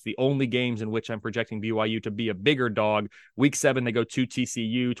 points. The only games in which I'm projecting BYU to be a bigger dog. Week 7, they go to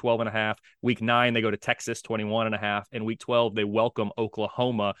TCU, 12.5. Week 9, they go to Texas, 21.5. And week 12, they welcome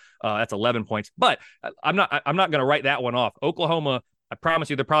Oklahoma. That's 11 points. But I'm not going to write that one off. Oklahoma, I promise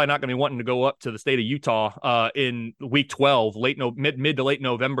you, they're probably not going to be wanting to go up to the state of Utah in week 12, mid to late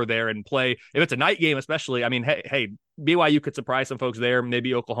November there and play. If it's a night game, especially, hey, BYU could surprise some folks there.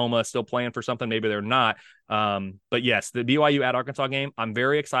 Maybe Oklahoma is still playing for something. Maybe they're not. But yes, the BYU at Arkansas game, I'm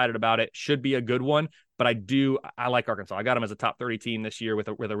very excited about it. Should be a good one. But I like Arkansas. I got them as a top 30 team this year with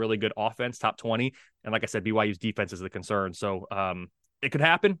a really good offense, top 20. And like I said, BYU's defense is the concern. So it could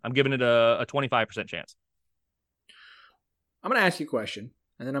happen. I'm giving it a 25% chance. I'm going to ask you a question.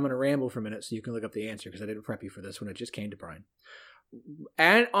 and then I'm going to ramble for a minute so you can look up the answer because I didn't prep you for this when it just came to Brian.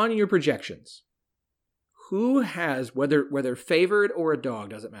 And on your projections, who has, whether favored or a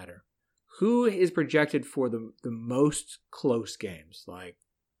dog, doesn't matter, who is projected for the most close games, like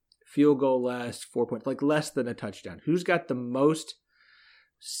field goal less, 4 points, like less than a touchdown? Who's got the most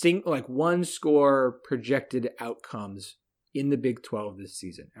one score projected outcomes in the Big 12 this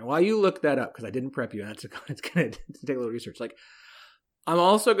season? And while you look that up, because I didn't prep you, and it's going to take a little research, like I'm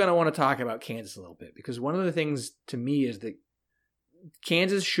also going to want to talk about Kansas a little bit, because one of the things to me is that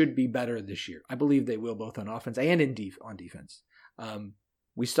Kansas should be better this year. I believe they will, both on offense and on defense.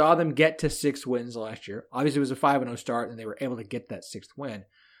 We saw them get to 6 wins last year. Obviously, it was a 5-0 start, and they were able to get that 6th win.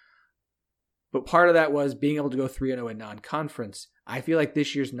 But part of that was being able to go 3-0 in non-conference. I feel like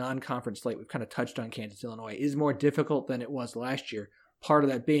this year's non-conference slate, we've kind of touched on Kansas, Illinois, is more difficult than it was last year. Part of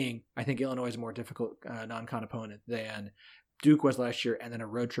that being, I think Illinois is a more difficult non-con opponent than Duke was last year, and then a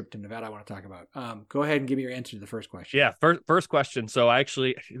road trip to Nevada I want to talk about. Go ahead and give me your answer to the first question. Yeah, first question. So I'm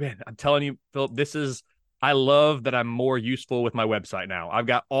telling you, Philip, I love that I'm more useful with my website now. I've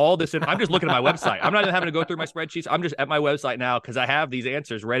got all this I'm just looking at my website. I'm not even having to go through my spreadsheets. I'm just at my website now because I have these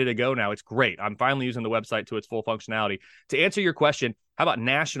answers ready to go now. It's great. I'm finally using the website to its full functionality. To answer your question, how about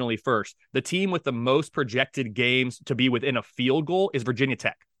nationally first? The team with the most projected games to be within a field goal is Virginia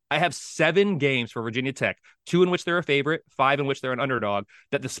Tech. I have 7 games for Virginia Tech, 2 in which they're a favorite, 5 in which they're an underdog,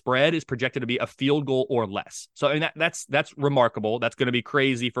 that the spread is projected to be a field goal or less. So I mean, that's remarkable. That's going to be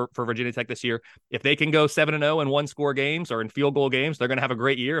crazy for Virginia Tech this year. If they can go 7-0 in one-score games or in field goal games, they're going to have a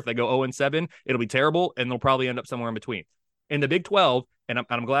great year. If they go 0-7, it'll be terrible, and they'll probably end up somewhere in between. In the Big 12, and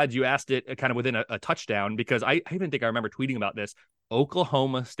I'm glad you asked it kind of within a touchdown, because I even think I remember tweeting about this,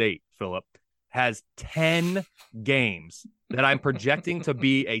 Oklahoma State, Philip, has 10 games that I'm projecting to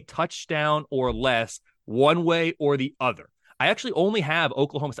be a touchdown or less one way or the other. I actually only have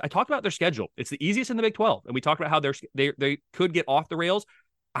Oklahoma State. I talked about their schedule. It's the easiest in the Big 12. And we talked about how they could get off the rails.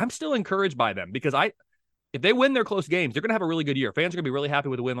 I'm still encouraged by them because if they win their close games, they're going to have a really good year. Fans are going to be really happy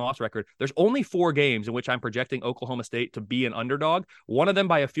with the win-loss record. There's only 4 games in which I'm projecting Oklahoma State to be an underdog, one of them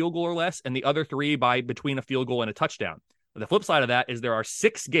by a field goal or less, and the other 3 by between a field goal and a touchdown. The flip side of that is there are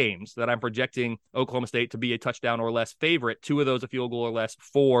 6 games that I'm projecting Oklahoma State to be a touchdown or less favorite, 2 of those a field goal or less,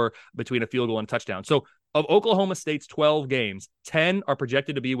 4 between a field goal and a touchdown. So of Oklahoma State's 12 games, 10 are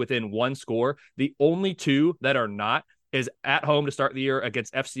projected to be within 1 score. The only 2 that are not is at home to start the year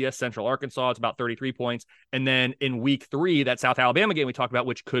against FCS Central Arkansas. It's about 33 points. And then in week 3, that South Alabama game we talked about,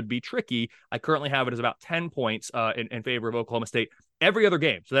 which could be tricky, I currently have it as about 10 points in favor of Oklahoma State. Every other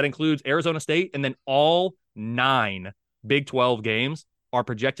game, so that includes Arizona State, and then all 9 Big 12 games are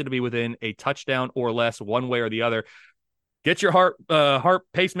projected to be within a touchdown or less one way or the other. Get your heart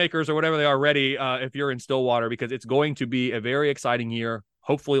pacemakers or whatever they are ready if you're in Stillwater, because it's going to be a very exciting year.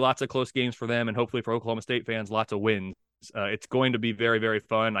 Hopefully lots of close games for them, and hopefully for Oklahoma State fans, lots of wins. It's going to be very, very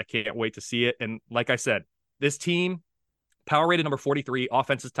fun. I can't wait to see it. And like I said, this team, power rated number 43,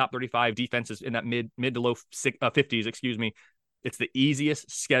 offense is top 35, defense is in that mid to low 50s, excuse me. It's the easiest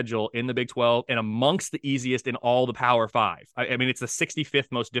schedule in the Big 12 and amongst the easiest in all the Power 5. I mean, it's the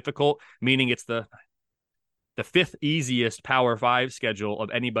 65th most difficult, meaning it's the 5th easiest Power 5 schedule of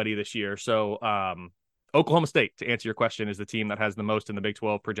anybody this year. So Oklahoma State, to answer your question, is the team that has the most in the Big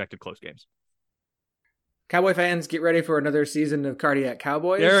 12 projected close games. Cowboy fans, get ready for another season of Cardiac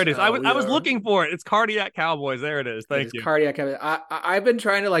Cowboys. There it is. I was looking for it. It's Cardiac Cowboys. There it is. Thank you. Cardiac Cowboys. I've been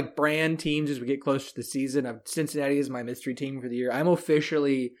trying to brand teams as we get closer to the season. Cincinnati is my mystery team for the year. I'm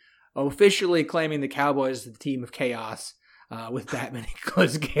officially claiming the Cowboys as the team of chaos with that many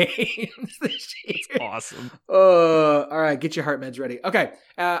close games this year. It's awesome. All right, get your heart meds ready. Okay,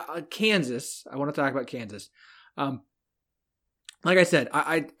 Kansas. I want to talk about Kansas. Like I said,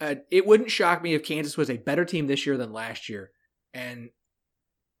 I it wouldn't shock me if Kansas was a better team this year than last year and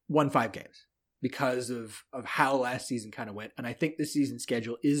won 5 games because of how last season kind of went. And I think this season's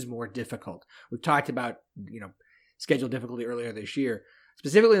schedule is more difficult. We've talked about, schedule difficulty earlier this year,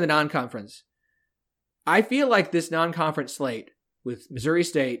 specifically in the non-conference. I feel like this non-conference slate with Missouri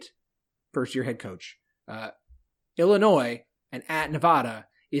State, first-year head coach, Illinois, and at Nevada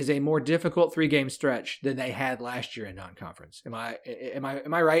is a more difficult 3-game stretch than they had last year in non-conference. Am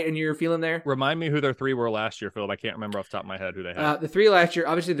I right in your feeling there? Remind me who their 3 were last year, Philip. I can't remember off the top of my head who they had. The 3 last year,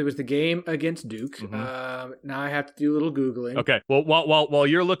 obviously there was the game against Duke. Mm-hmm. Now I have to do a little Googling. Okay. Well, while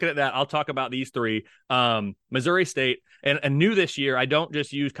you're looking at that, I'll talk about these 3. Missouri State, and new this year, I don't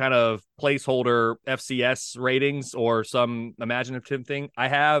just use kind of placeholder FCS ratings or some imaginative thing. I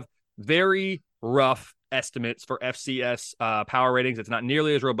have very rough estimates for FCS power ratings. It's not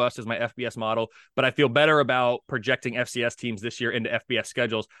nearly as robust as my FBS model, but I feel better about projecting FCS teams this year into FBS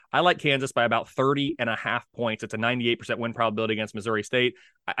schedules. I like Kansas by about 30.5 points. It's a 98% win probability against Missouri State.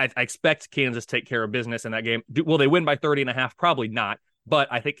 I expect Kansas to take care of business in that game. Will they win by 30.5? Probably not. But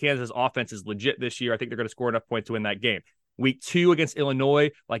I think Kansas' offense is legit this year. I think they're going to score enough points to win that game. Week 2 against Illinois,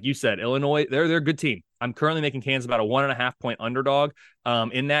 like you said, Illinois, they're a good team. I'm currently making Kansas about a 1.5 point underdog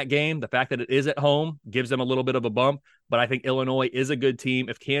in that game. The fact that it is at home gives them a little bit of a bump, but I think Illinois is a good team.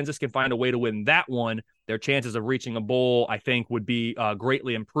 If Kansas can find a way to win that one, their chances of reaching a bowl, I think, would be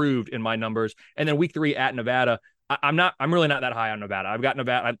greatly improved in my numbers. And then week 3 at Nevada, I'm really not that high on Nevada. I've got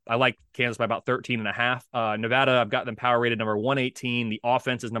Nevada. I like Kansas by about 13.5. Nevada, I've got them power rated number 118. The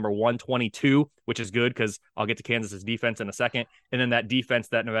offense is number 122, which is good because I'll get to Kansas's defense in a second. And then that defense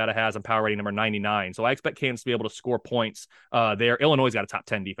that Nevada has, I'm power rating number 99. So I expect Kansas to be able to score points there. Illinois got a top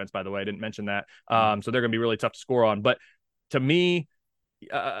 10 defense, by the way. I didn't mention that. So they're going to be really tough to score on. But to me,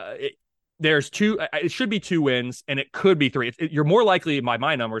 there's 2. It should be 2 wins, and it could be 3. You're more likely, by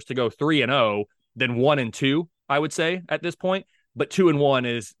my numbers, to go 3-0 than 1-2. I would say at this point, but 2-1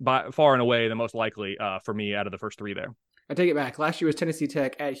 is by far and away the most likely for me out of the first 3 there. I take it back. Last year was Tennessee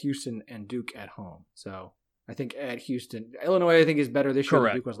Tech at Houston and Duke at home. So I think at Houston, Illinois, I think is better this year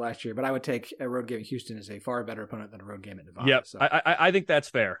than Duke was last year, but I would take a road game at Houston as a far better opponent than a road game at Nevada. Yep, so. I think that's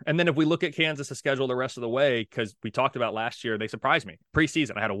fair. And then if we look at Kansas' schedule the rest of the way, because we talked about last year, they surprised me.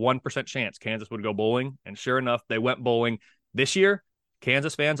 Preseason, I had a 1% chance Kansas would go bowling, and sure enough, they went bowling. This year,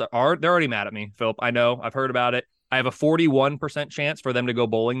 Kansas fans they're already mad at me, Philip. I know, I've heard about it. I have a 41% chance for them to go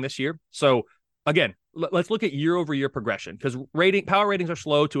bowling this year. So again, let's look at year over year progression because power ratings are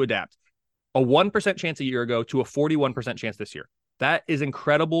slow to adapt. A 1% chance a year ago to a 41% chance this year. That is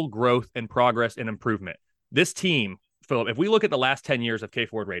incredible growth and progress and improvement. This team, Philip, if we look at the last 10 years of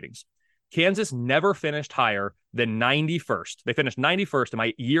K-Ford ratings, Kansas never finished higher than 91st. They finished 91st in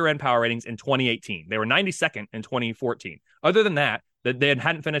my year-end power ratings in 2018. They were 92nd in 2014. Other than that, they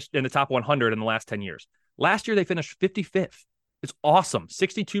hadn't finished in the top 100 in the last 10 years. Last year, they finished 55th. It's awesome.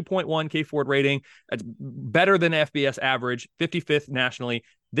 62.1 K-Ford rating. That's better than FBS average, 55th nationally.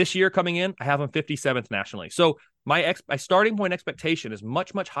 This year coming in, I have them 57th nationally. So my starting point expectation is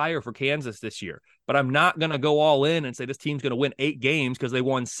much, much higher for Kansas this year. But I'm not going to go all in and say this team's going to win 8 games because they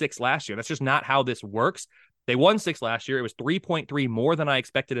won 6 last year. That's just not how this works. They won 6 last year. It was 3.3 more than I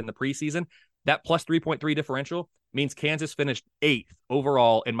expected in the preseason. That plus 3.3 differential means Kansas finished 8th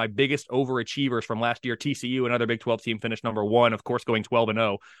overall, and my biggest overachievers from last year, TCU, another Big 12 team, finished number 1, of course, going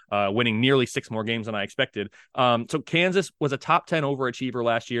 12-0, winning nearly 6 more games than I expected. So Kansas was a top 10 overachiever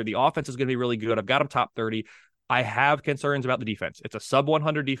last year. The offense is going to be really good. I've got them top 30. I have concerns about the defense. It's a sub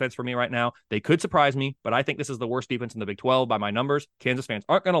 100 defense for me right now. They could surprise me, but I think this is the worst defense in the Big 12 by my numbers. Kansas fans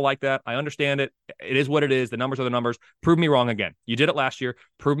aren't going to like that. I understand it. It is what it is. The numbers are the numbers. Prove me wrong again. You did it last year.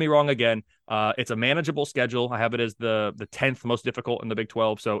 Prove me wrong again. It's a manageable schedule. I have it as the 10th most difficult in the Big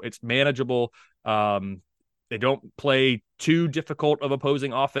 12, so it's manageable. They don't play too difficult of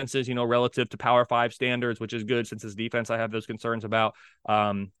opposing offenses, relative to Power 5 standards, which is good since his defense I have those concerns about.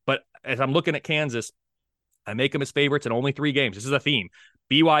 But as I'm looking at Kansas, I make them as favorites in only 3 games. This is a theme.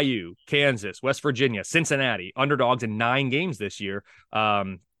 BYU, Kansas, West Virginia, Cincinnati, underdogs in 9 games this year.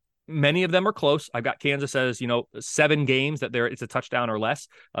 Many of them are close. I've got Kansas as, 7 games that it's a touchdown or less.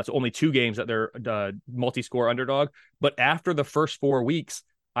 So only 2 games that they're multi-score underdog. But after the first 4 weeks,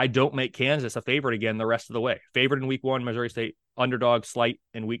 I don't make Kansas a favorite again the rest of the way. Favored in week 1, Missouri State, underdog slight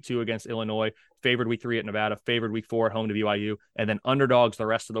in week 2 against Illinois, favored week 3 at Nevada, favored week 4 at home to BYU, and then underdogs the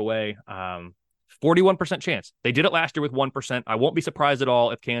rest of the way. 41% chance. They did it last year with 1%. I won't be surprised at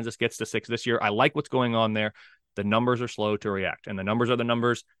all if Kansas gets to 6 this year. I like what's going on there. The numbers are slow to react, and the numbers are the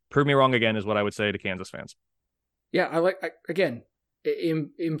numbers. Prove me wrong again is what I would say to Kansas fans. Yeah,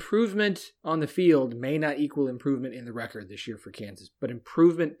 improvement on the field may not equal improvement in the record this year for Kansas, but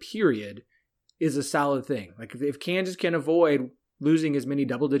improvement, period, is a solid thing. Like if Kansas can avoid losing as many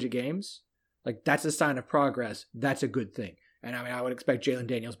double-digit games, that's a sign of progress. That's a good thing. And I would expect Jalen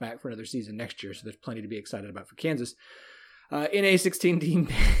Daniels back for another season next year, so there's plenty to be excited about for Kansas. In a 16-team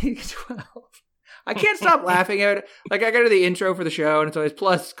Big 12. I can't stop laughing at it. I got to the intro for the show, and it's always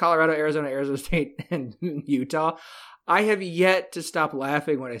plus Colorado, Arizona State, and Utah. I have yet to stop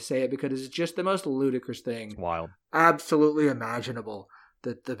laughing when I say it because it's just the most ludicrous thing. It's wild. Absolutely imaginable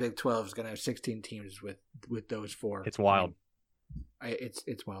that the Big 12 is going to have 16 teams with those 4. It's wild.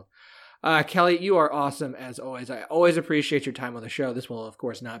 It's wild. Kelley, you are awesome as always. I always appreciate your time on the show. This will, of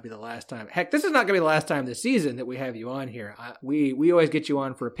course, not be the last time. Heck, this is not going to be the last time this season that we have you on here. We always get you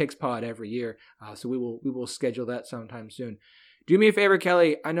on for a Picks Pod every year, so we will schedule that sometime soon. Do me a favor,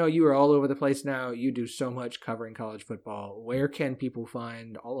 Kelley. I know you are all over the place now. You do so much covering college football. Where can people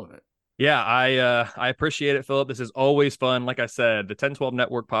find all of it? Yeah, I appreciate it, Philip. This is always fun. Like I said, the 1012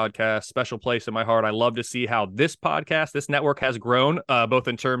 Network podcast, special place in my heart. I love to see how this podcast, this network has grown, both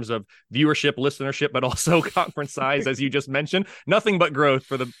in terms of viewership, listenership, but also conference size, as you just mentioned. Nothing but growth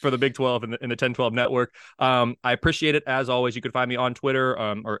for the Big 12 and the 1012 Network. I appreciate it as always. You can find me on Twitter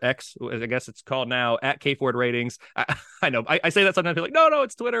or X, I guess it's called now, at KFord Ratings. I know I say that sometimes. People are like, no,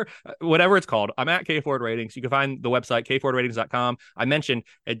 it's Twitter, whatever it's called. I'm at KFord Ratings. You can find the website kfordratings.com. I mentioned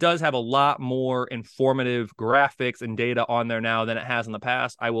it does have a lot more informative graphics and data on there now than it has in the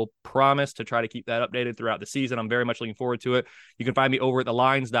past. I will promise to try to keep that updated throughout the season. I'm very much looking forward to it. You can find me over at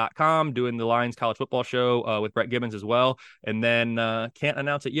thelines.com doing the Lines College Football Show with Brett Gibbons as well. And then can't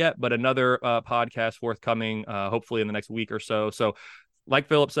announce it yet, but another podcast forthcoming hopefully in the next week or so. So like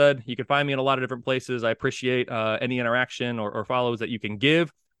Philip said, you can find me in a lot of different places. I appreciate any interaction or follows that you can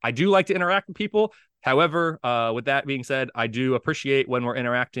give. I do like to interact with people. However, with that being said, I do appreciate when we're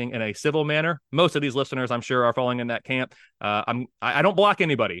interacting in a civil manner. Most of these listeners, I'm sure, are falling in that camp. I don't block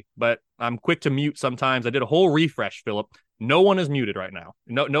anybody, but I'm quick to mute sometimes. I did a whole refresh, Philip. No one is muted right now.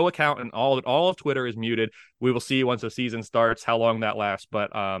 No account and all of Twitter is muted. We will see once the season starts how long that lasts.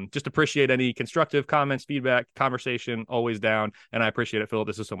 But just appreciate any constructive comments, feedback, conversation, always down. And I appreciate it, Philip.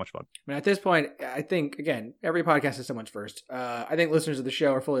 This is so much fun. I mean, at this point, I think, again, every podcast is someone's first. I think listeners of the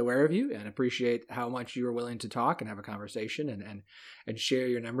show are fully aware of you and appreciate how much you are willing to talk and have a conversation and share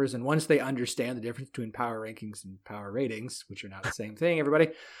your numbers. And once they understand the difference between power rankings and power ratings, which are not the same thing, everybody,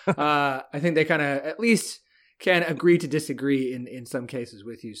 I think they kind of at least can agree to disagree in some cases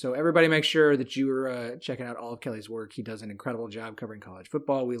with you. So everybody make sure that you are checking out all of Kelley's work. He does an incredible job covering college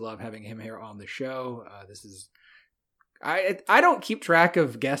football. We love having him here on the show. I don't keep track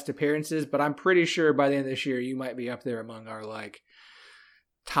of guest appearances, but I'm pretty sure by the end of this year, you might be up there among our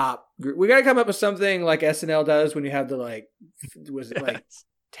top group. We got to come up with something like SNL does when you have the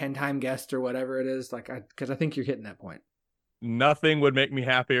 10-time guest or whatever it is. Because I think you're hitting that point. Nothing would make me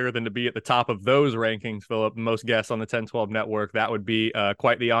happier than to be at the top of those rankings, Philip. Most guests on the 1012 Network. That would be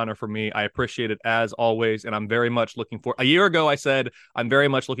quite the honor for me. I appreciate it as always, and I'm very much looking forward. A year ago, I said I'm very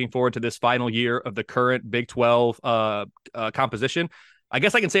much looking forward to this final year of the current Big 12 composition. I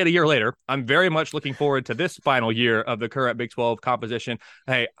guess I can say it a year later. I'm very much looking forward to this final year of the current Big 12 composition.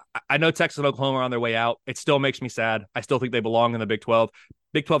 Hey, I know Texas and Oklahoma are on their way out. It still makes me sad. I still think they belong in the Big 12.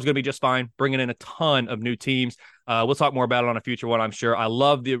 Big 12 is going to be just fine, bringing in a ton of new teams. We'll talk more about it on a future one, I'm sure. I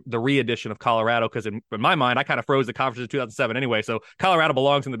love the re-edition of Colorado because in my mind, I kind of froze the conference in 2007 anyway. So Colorado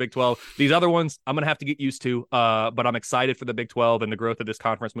belongs in the Big 12. These other ones, I'm going to have to get used to, but I'm excited for the Big 12 and the growth of this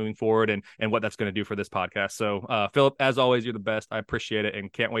conference moving forward and what that's going to do for this podcast. So, Philip, as always, you're the best. I appreciate it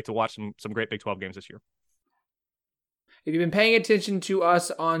and can't wait to watch some great Big 12 games this year. If you've been paying attention to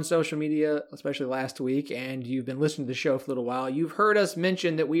us on social media, especially last week, and you've been listening to the show for a little while, you've heard us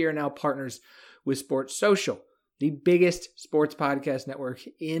mention that we are now partners with Sports Social, the biggest sports podcast network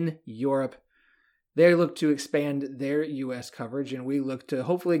in Europe. They look to expand their U.S. coverage, and we look to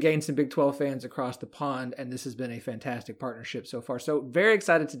hopefully gain some Big 12 fans across the pond, and this has been a fantastic partnership so far. So very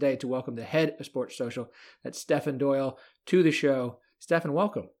excited today to welcome the head of Sports Social, that's Stefan Doyle, to the show. Stefan,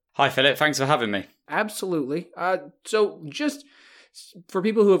 welcome. Hi, Philip. Thanks for having me. Absolutely. So just for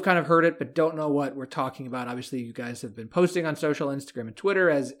people who have kind of heard it but don't know what we're talking about, obviously you guys have been posting on social, Instagram, and Twitter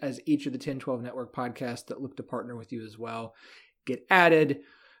as each of the 1012 Network podcasts that look to partner with you as well get added.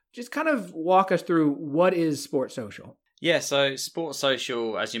 Just kind of walk us through what is Sports Social. Yeah, so Sports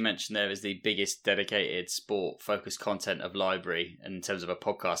Social, as you mentioned there, is the biggest dedicated sport-focused content of library in terms of a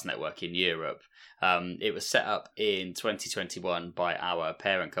podcast network in Europe. It was set up in 2021 by our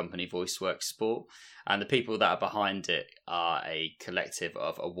parent company, VoiceWorks Sport, and the people that are behind it are a collective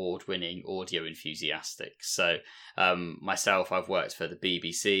of award-winning audio enthusiasts. So myself, I've worked for the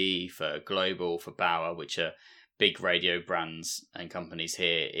BBC, for Global, for Bauer, which are big radio brands and companies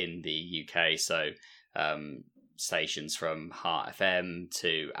here in the UK. So stations from Heart FM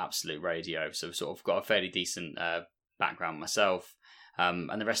to Absolute Radio. So I've sort of got a fairly decent background myself.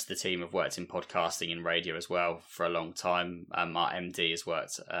 And the rest of the team have worked in podcasting and radio as well for a long time. Our MD has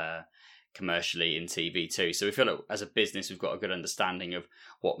worked commercially in TV too. So we feel like as a business, we've got a good understanding of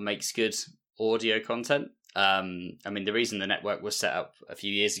what makes good audio content. I mean, the reason the network was set up a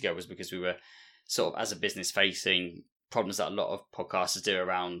few years ago was because we were sort of, as a business, facing problems that a lot of podcasters do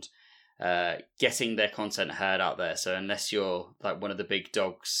around getting their content heard out there. So unless you're like one of the big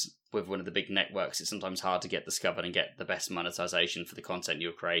dogs with one of the big networks, it's sometimes hard to get discovered and get the best monetization for the content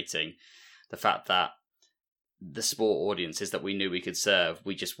you're creating. The fact that the sport audiences that we knew we could serve,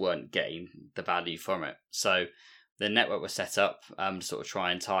 we just weren't getting the value from it. So the network was set up to sort of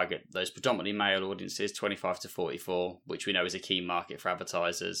try and target those predominantly male audiences, 25 to 44, which we know is a key market for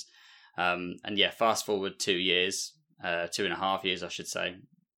advertisers. And yeah, fast forward 2 years, 2.5 years, I should say.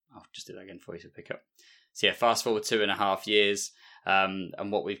 I'll just do that again for you to pick up. So yeah, fast forward 2.5 years.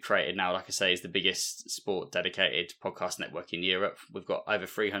 And what we've created now, like I say, is the biggest sport dedicated podcast network in Europe. We've got over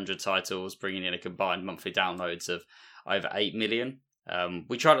 300 titles, bringing in a combined monthly downloads of over 8 million.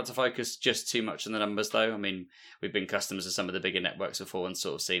 We try not to focus just too much on the numbers, though. I mean, we've been customers of some of the bigger networks before and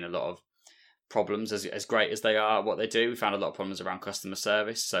sort of seen a lot of problems. As great as they are, what they do, we found a lot of problems around customer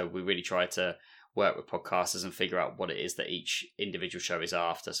service. So we really try to work with podcasters and figure out what it is that each individual show is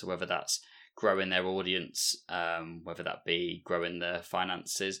after. So whether that's growing their audience, whether that be growing their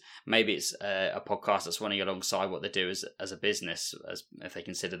finances, maybe it's a podcast that's running alongside what they do as a business, as if they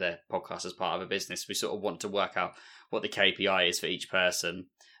consider their podcast as part of a business. We sort of want to work out what the KPI is for each person,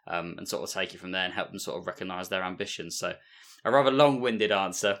 and sort of take it from there and help them sort of recognise their ambitions. So a rather long-winded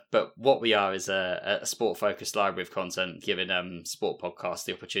answer, but what we are is a sport-focused library of content, giving sport podcasts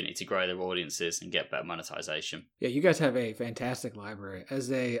the opportunity to grow their audiences and get better monetization. Yeah, you guys have a fantastic library.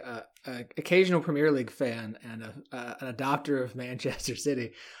 As a occasional Premier League fan and an adopter of Manchester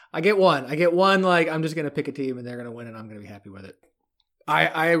City, I get one. Like, I'm just going to pick a team and they're going to win and I'm going to be happy with it.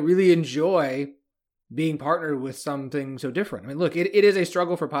 I really enjoy being partnered with something so different. I mean, look, it is a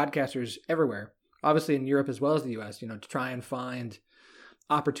struggle for podcasters everywhere. Obviously in Europe as well as the US, to try and find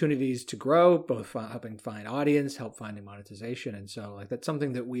opportunities to grow, both helping find audience, help finding monetization. And so like that's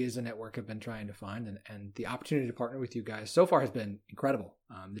something that we as a network have been trying to find. And the opportunity to partner with you guys so far has been incredible.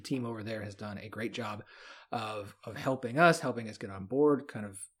 The team over there has done a great job of helping us get on board, kind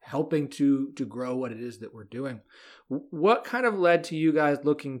of helping to grow what it is that we're doing. What kind of led to you guys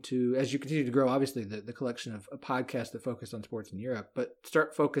looking to, as you continue to grow, obviously the collection of podcasts that focus on sports in Europe, but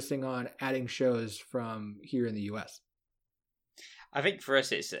start focusing on adding shows from here in the US? I think for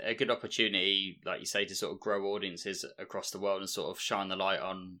us, it's a good opportunity, like you say, to sort of grow audiences across the world and sort of shine the light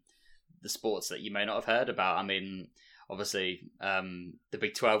on the sports that you may not have heard about. I mean, obviously, the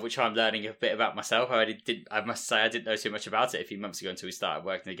Big 12, which I'm learning a bit about myself. I must say I didn't know too much about it a few months ago until we started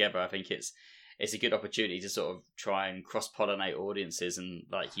working together. I think it's a good opportunity to sort of try and cross-pollinate audiences. And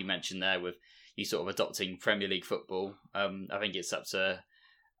like you mentioned there, with you sort of adopting Premier League football, I think it's up to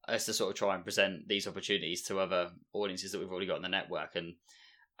us to sort of try and present these opportunities to other audiences that we've already got on the network. And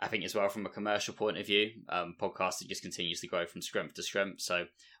I think as well, from a commercial point of view, podcasting just continues to grow from strength to strength. So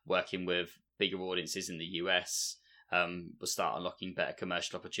working with bigger audiences in the US, we'll start unlocking better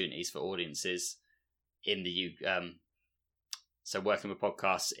commercial opportunities for audiences in the so working with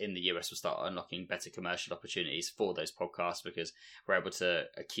podcasts in the US will start unlocking better commercial opportunities for those podcasts, because we're able to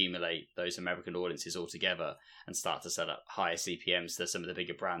accumulate those American audiences all together and start to set up higher CPMs to some of the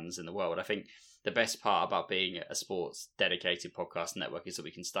bigger brands in the world. I think the best part about being a sports dedicated podcast network is that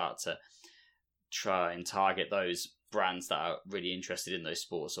we can start to try and target those brands that are really interested in those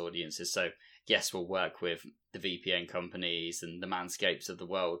sports audiences. So yes, we'll work with the VPN companies and the Manscapes of the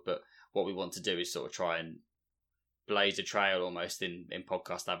world, but what we want to do is sort of try and blaze a trail almost in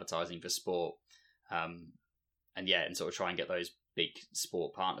podcast advertising for sport, and sort of try and get those big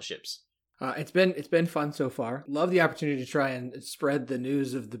sport partnerships. It's been fun so far. Love the opportunity to try and spread the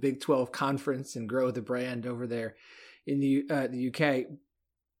news of the Big 12 conference and grow the brand over there in the UK.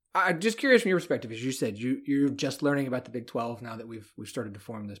 I'm just curious from your perspective, as you said, you're just learning about the Big 12 now that we've started to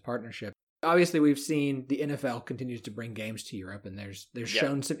form this partnership. Obviously, we've seen the NFL continues to bring games to Europe, and there's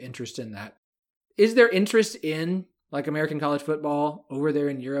shown some interest in that. Is there interest in like American college football over there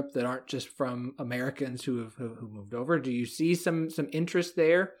in Europe that aren't just from Americans who moved over? Do you see some interest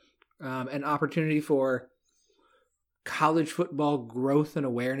there, and opportunity for college football growth and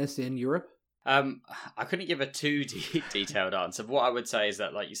awareness in Europe? I couldn't give a too detailed answer. What I would say is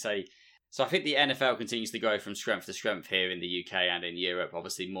that, like you say, so I think the NFL continues to go from strength to strength here in the UK and in Europe.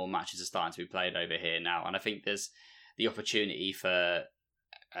 Obviously, more matches are starting to be played over here now, and I think there's the opportunity for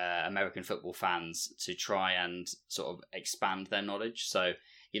American football fans to try and sort of expand their knowledge. So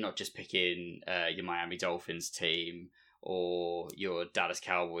you're not just picking your Miami Dolphins team or your Dallas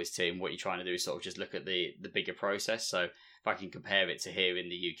Cowboys team. What you're trying to do is sort of just look at the bigger process. So if I can compare it to here in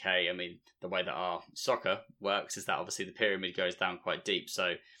the UK, I mean, the way that our soccer works is that obviously the pyramid goes down quite deep.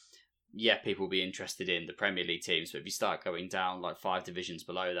 So yeah, people will be interested in the Premier League teams, but if you start going down like 5 divisions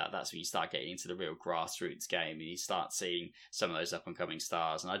below that, that's when you start getting into the real grassroots game and you start seeing some of those up and coming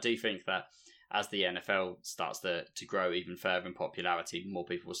stars. And I do think that as the NFL starts to grow even further in popularity, more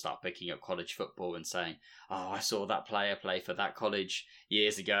people will start picking up college football and saying, oh, I saw that player play for that college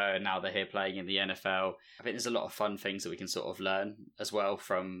years ago, and now they're here playing in the NFL. I think there's a lot of fun things that we can sort of learn as well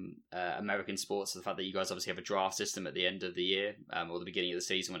from American sports. The fact that you guys obviously have a draft system at the end of the year or the beginning of the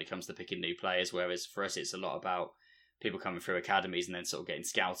season when it comes to picking new players, whereas for us it's a lot about people coming through academies and then sort of getting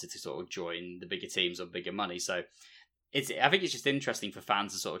scouted to sort of join the bigger teams or bigger money. So I think it's just interesting for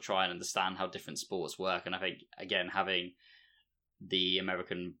fans to sort of try and understand how different sports work. And I think, again, having the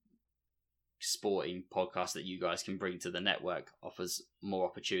American sporting podcast that you guys can bring to the network offers more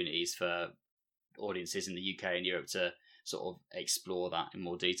opportunities for audiences in the UK and Europe to sort of explore that in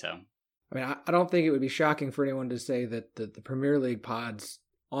more detail. I mean, I don't think it would be shocking for anyone to say that the Premier League pods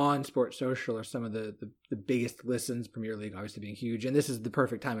on Sports Social are some of the biggest listens, Premier League obviously being huge. And this is the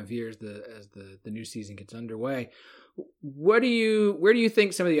perfect time of year as the new season gets underway. Where do you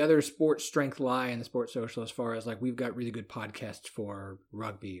think some of the other sports strength lie in the Sports Social as far as like we've got really good podcasts for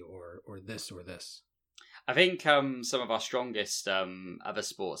rugby or this or this? I think some of our strongest other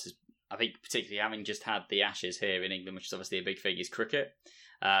sports is, I think particularly having just had the Ashes here in England, which is obviously a big thing, is cricket.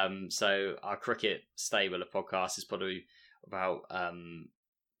 So our cricket stable of podcasts is probably about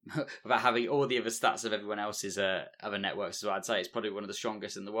having all the other stats of everyone else's other networks. So I'd say it's probably one of the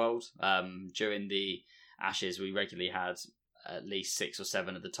strongest in the world. During the Ashes, we regularly had at least 6 or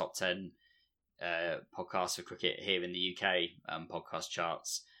 7 of the top 10 podcasts for cricket here in the UK podcast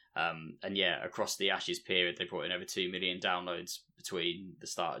charts. And yeah, across the Ashes period, they brought in over 2 million downloads between the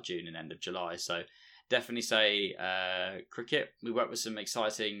start of June and end of July. So definitely say cricket. We work with some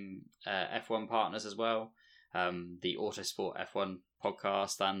exciting F1 partners as well. The Autosport F1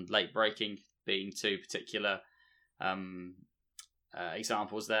 podcast and Late Breaking being 2 particular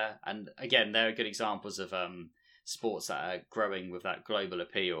examples there. And again, they're good examples of sports that are growing with that global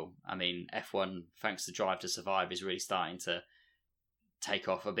appeal. I mean, F1, thanks to Drive to Survive, is really starting to take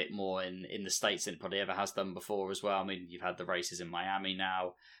off a bit more in the States than it probably ever has done before as well. I mean, you've had the races in Miami now.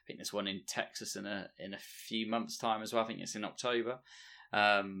 I think there's one in Texas in a few months' time as well. I think it's in October.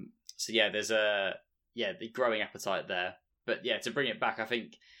 So yeah, there's the growing appetite there. But yeah, to bring it back, I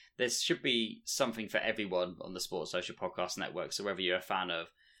think there should be something for everyone on the Sports Social Podcast Network. So whether you're a fan of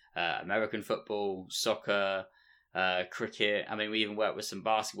American football, soccer, cricket, I mean, we even work with some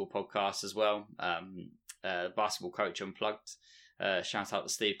basketball podcasts as well. Basketball Coach Unplugged. Shout out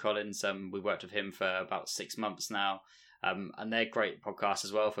to Steve Collins. We worked with him for about 6 months now. And they're great podcasts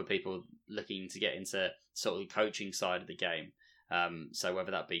as well for people looking to get into sort of the coaching side of the game. So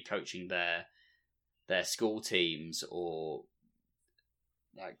whether that be coaching their school teams or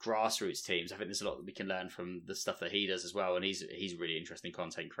like grassroots teams, I think there's a lot that we can learn from the stuff that he does as well. And he's a really interesting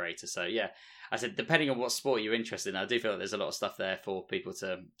content creator. So yeah, I said, depending on what sport you're interested in, I do feel like there's a lot of stuff there for people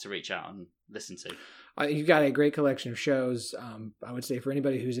to reach out and listen to. You've got a great collection of shows. I would say for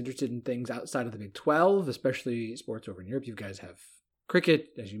anybody who's interested in things outside of the Big 12, especially sports over in Europe, you guys have cricket,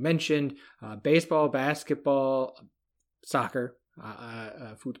 as you mentioned, baseball, basketball, soccer,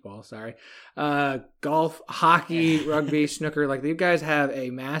 football, sorry, golf, hockey, rugby, snooker. Like, you guys have a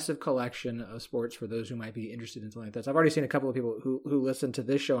massive collection of sports for those who might be interested in something like this. I've already seen a couple of people who listen to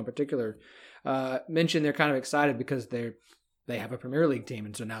this show in particular mention they're kind of excited because they have a Premier League team,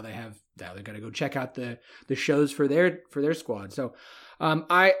 and so now they're going to go check out the shows for their squad. So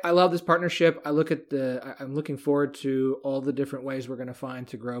I love this partnership. I'm looking forward to all the different ways we're going to find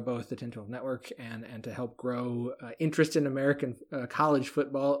to grow both the 10-12 network and to help grow interest in American college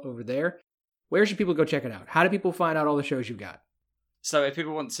football over there. Where should people go check it out? How do people find out all the shows you've got? So if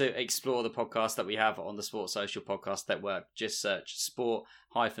people want to explore the podcast that we have on the Sports Social Podcast Network, just search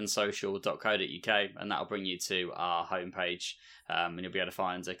sport-social.co.uk and that'll bring you to our homepage, and you'll be able to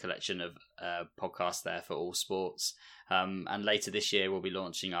find a collection of podcasts there for all sports. And later this year, we'll be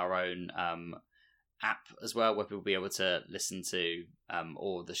launching our own app as well, where people will be able to listen to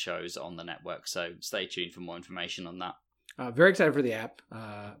all of the shows on the network. So stay tuned for more information on that. Very excited for the app.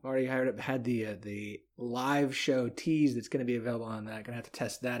 Already had the live show tease that's going to be available on that. Going to have to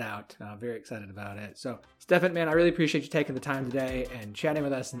test that out. Very excited about it. So, Stefan, man, I really appreciate you taking the time today and chatting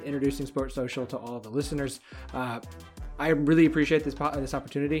with us and introducing Sports Social to all of the listeners. I really appreciate this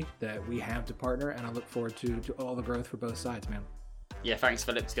opportunity that we have to partner, and I look forward to all the growth for both sides, man. Yeah, thanks,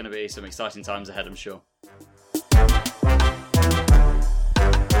 Philip. It's going to be some exciting times ahead, I'm sure.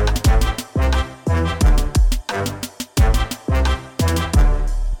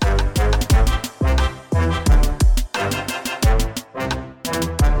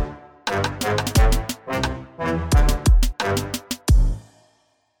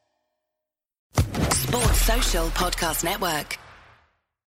 Social Podcast Network.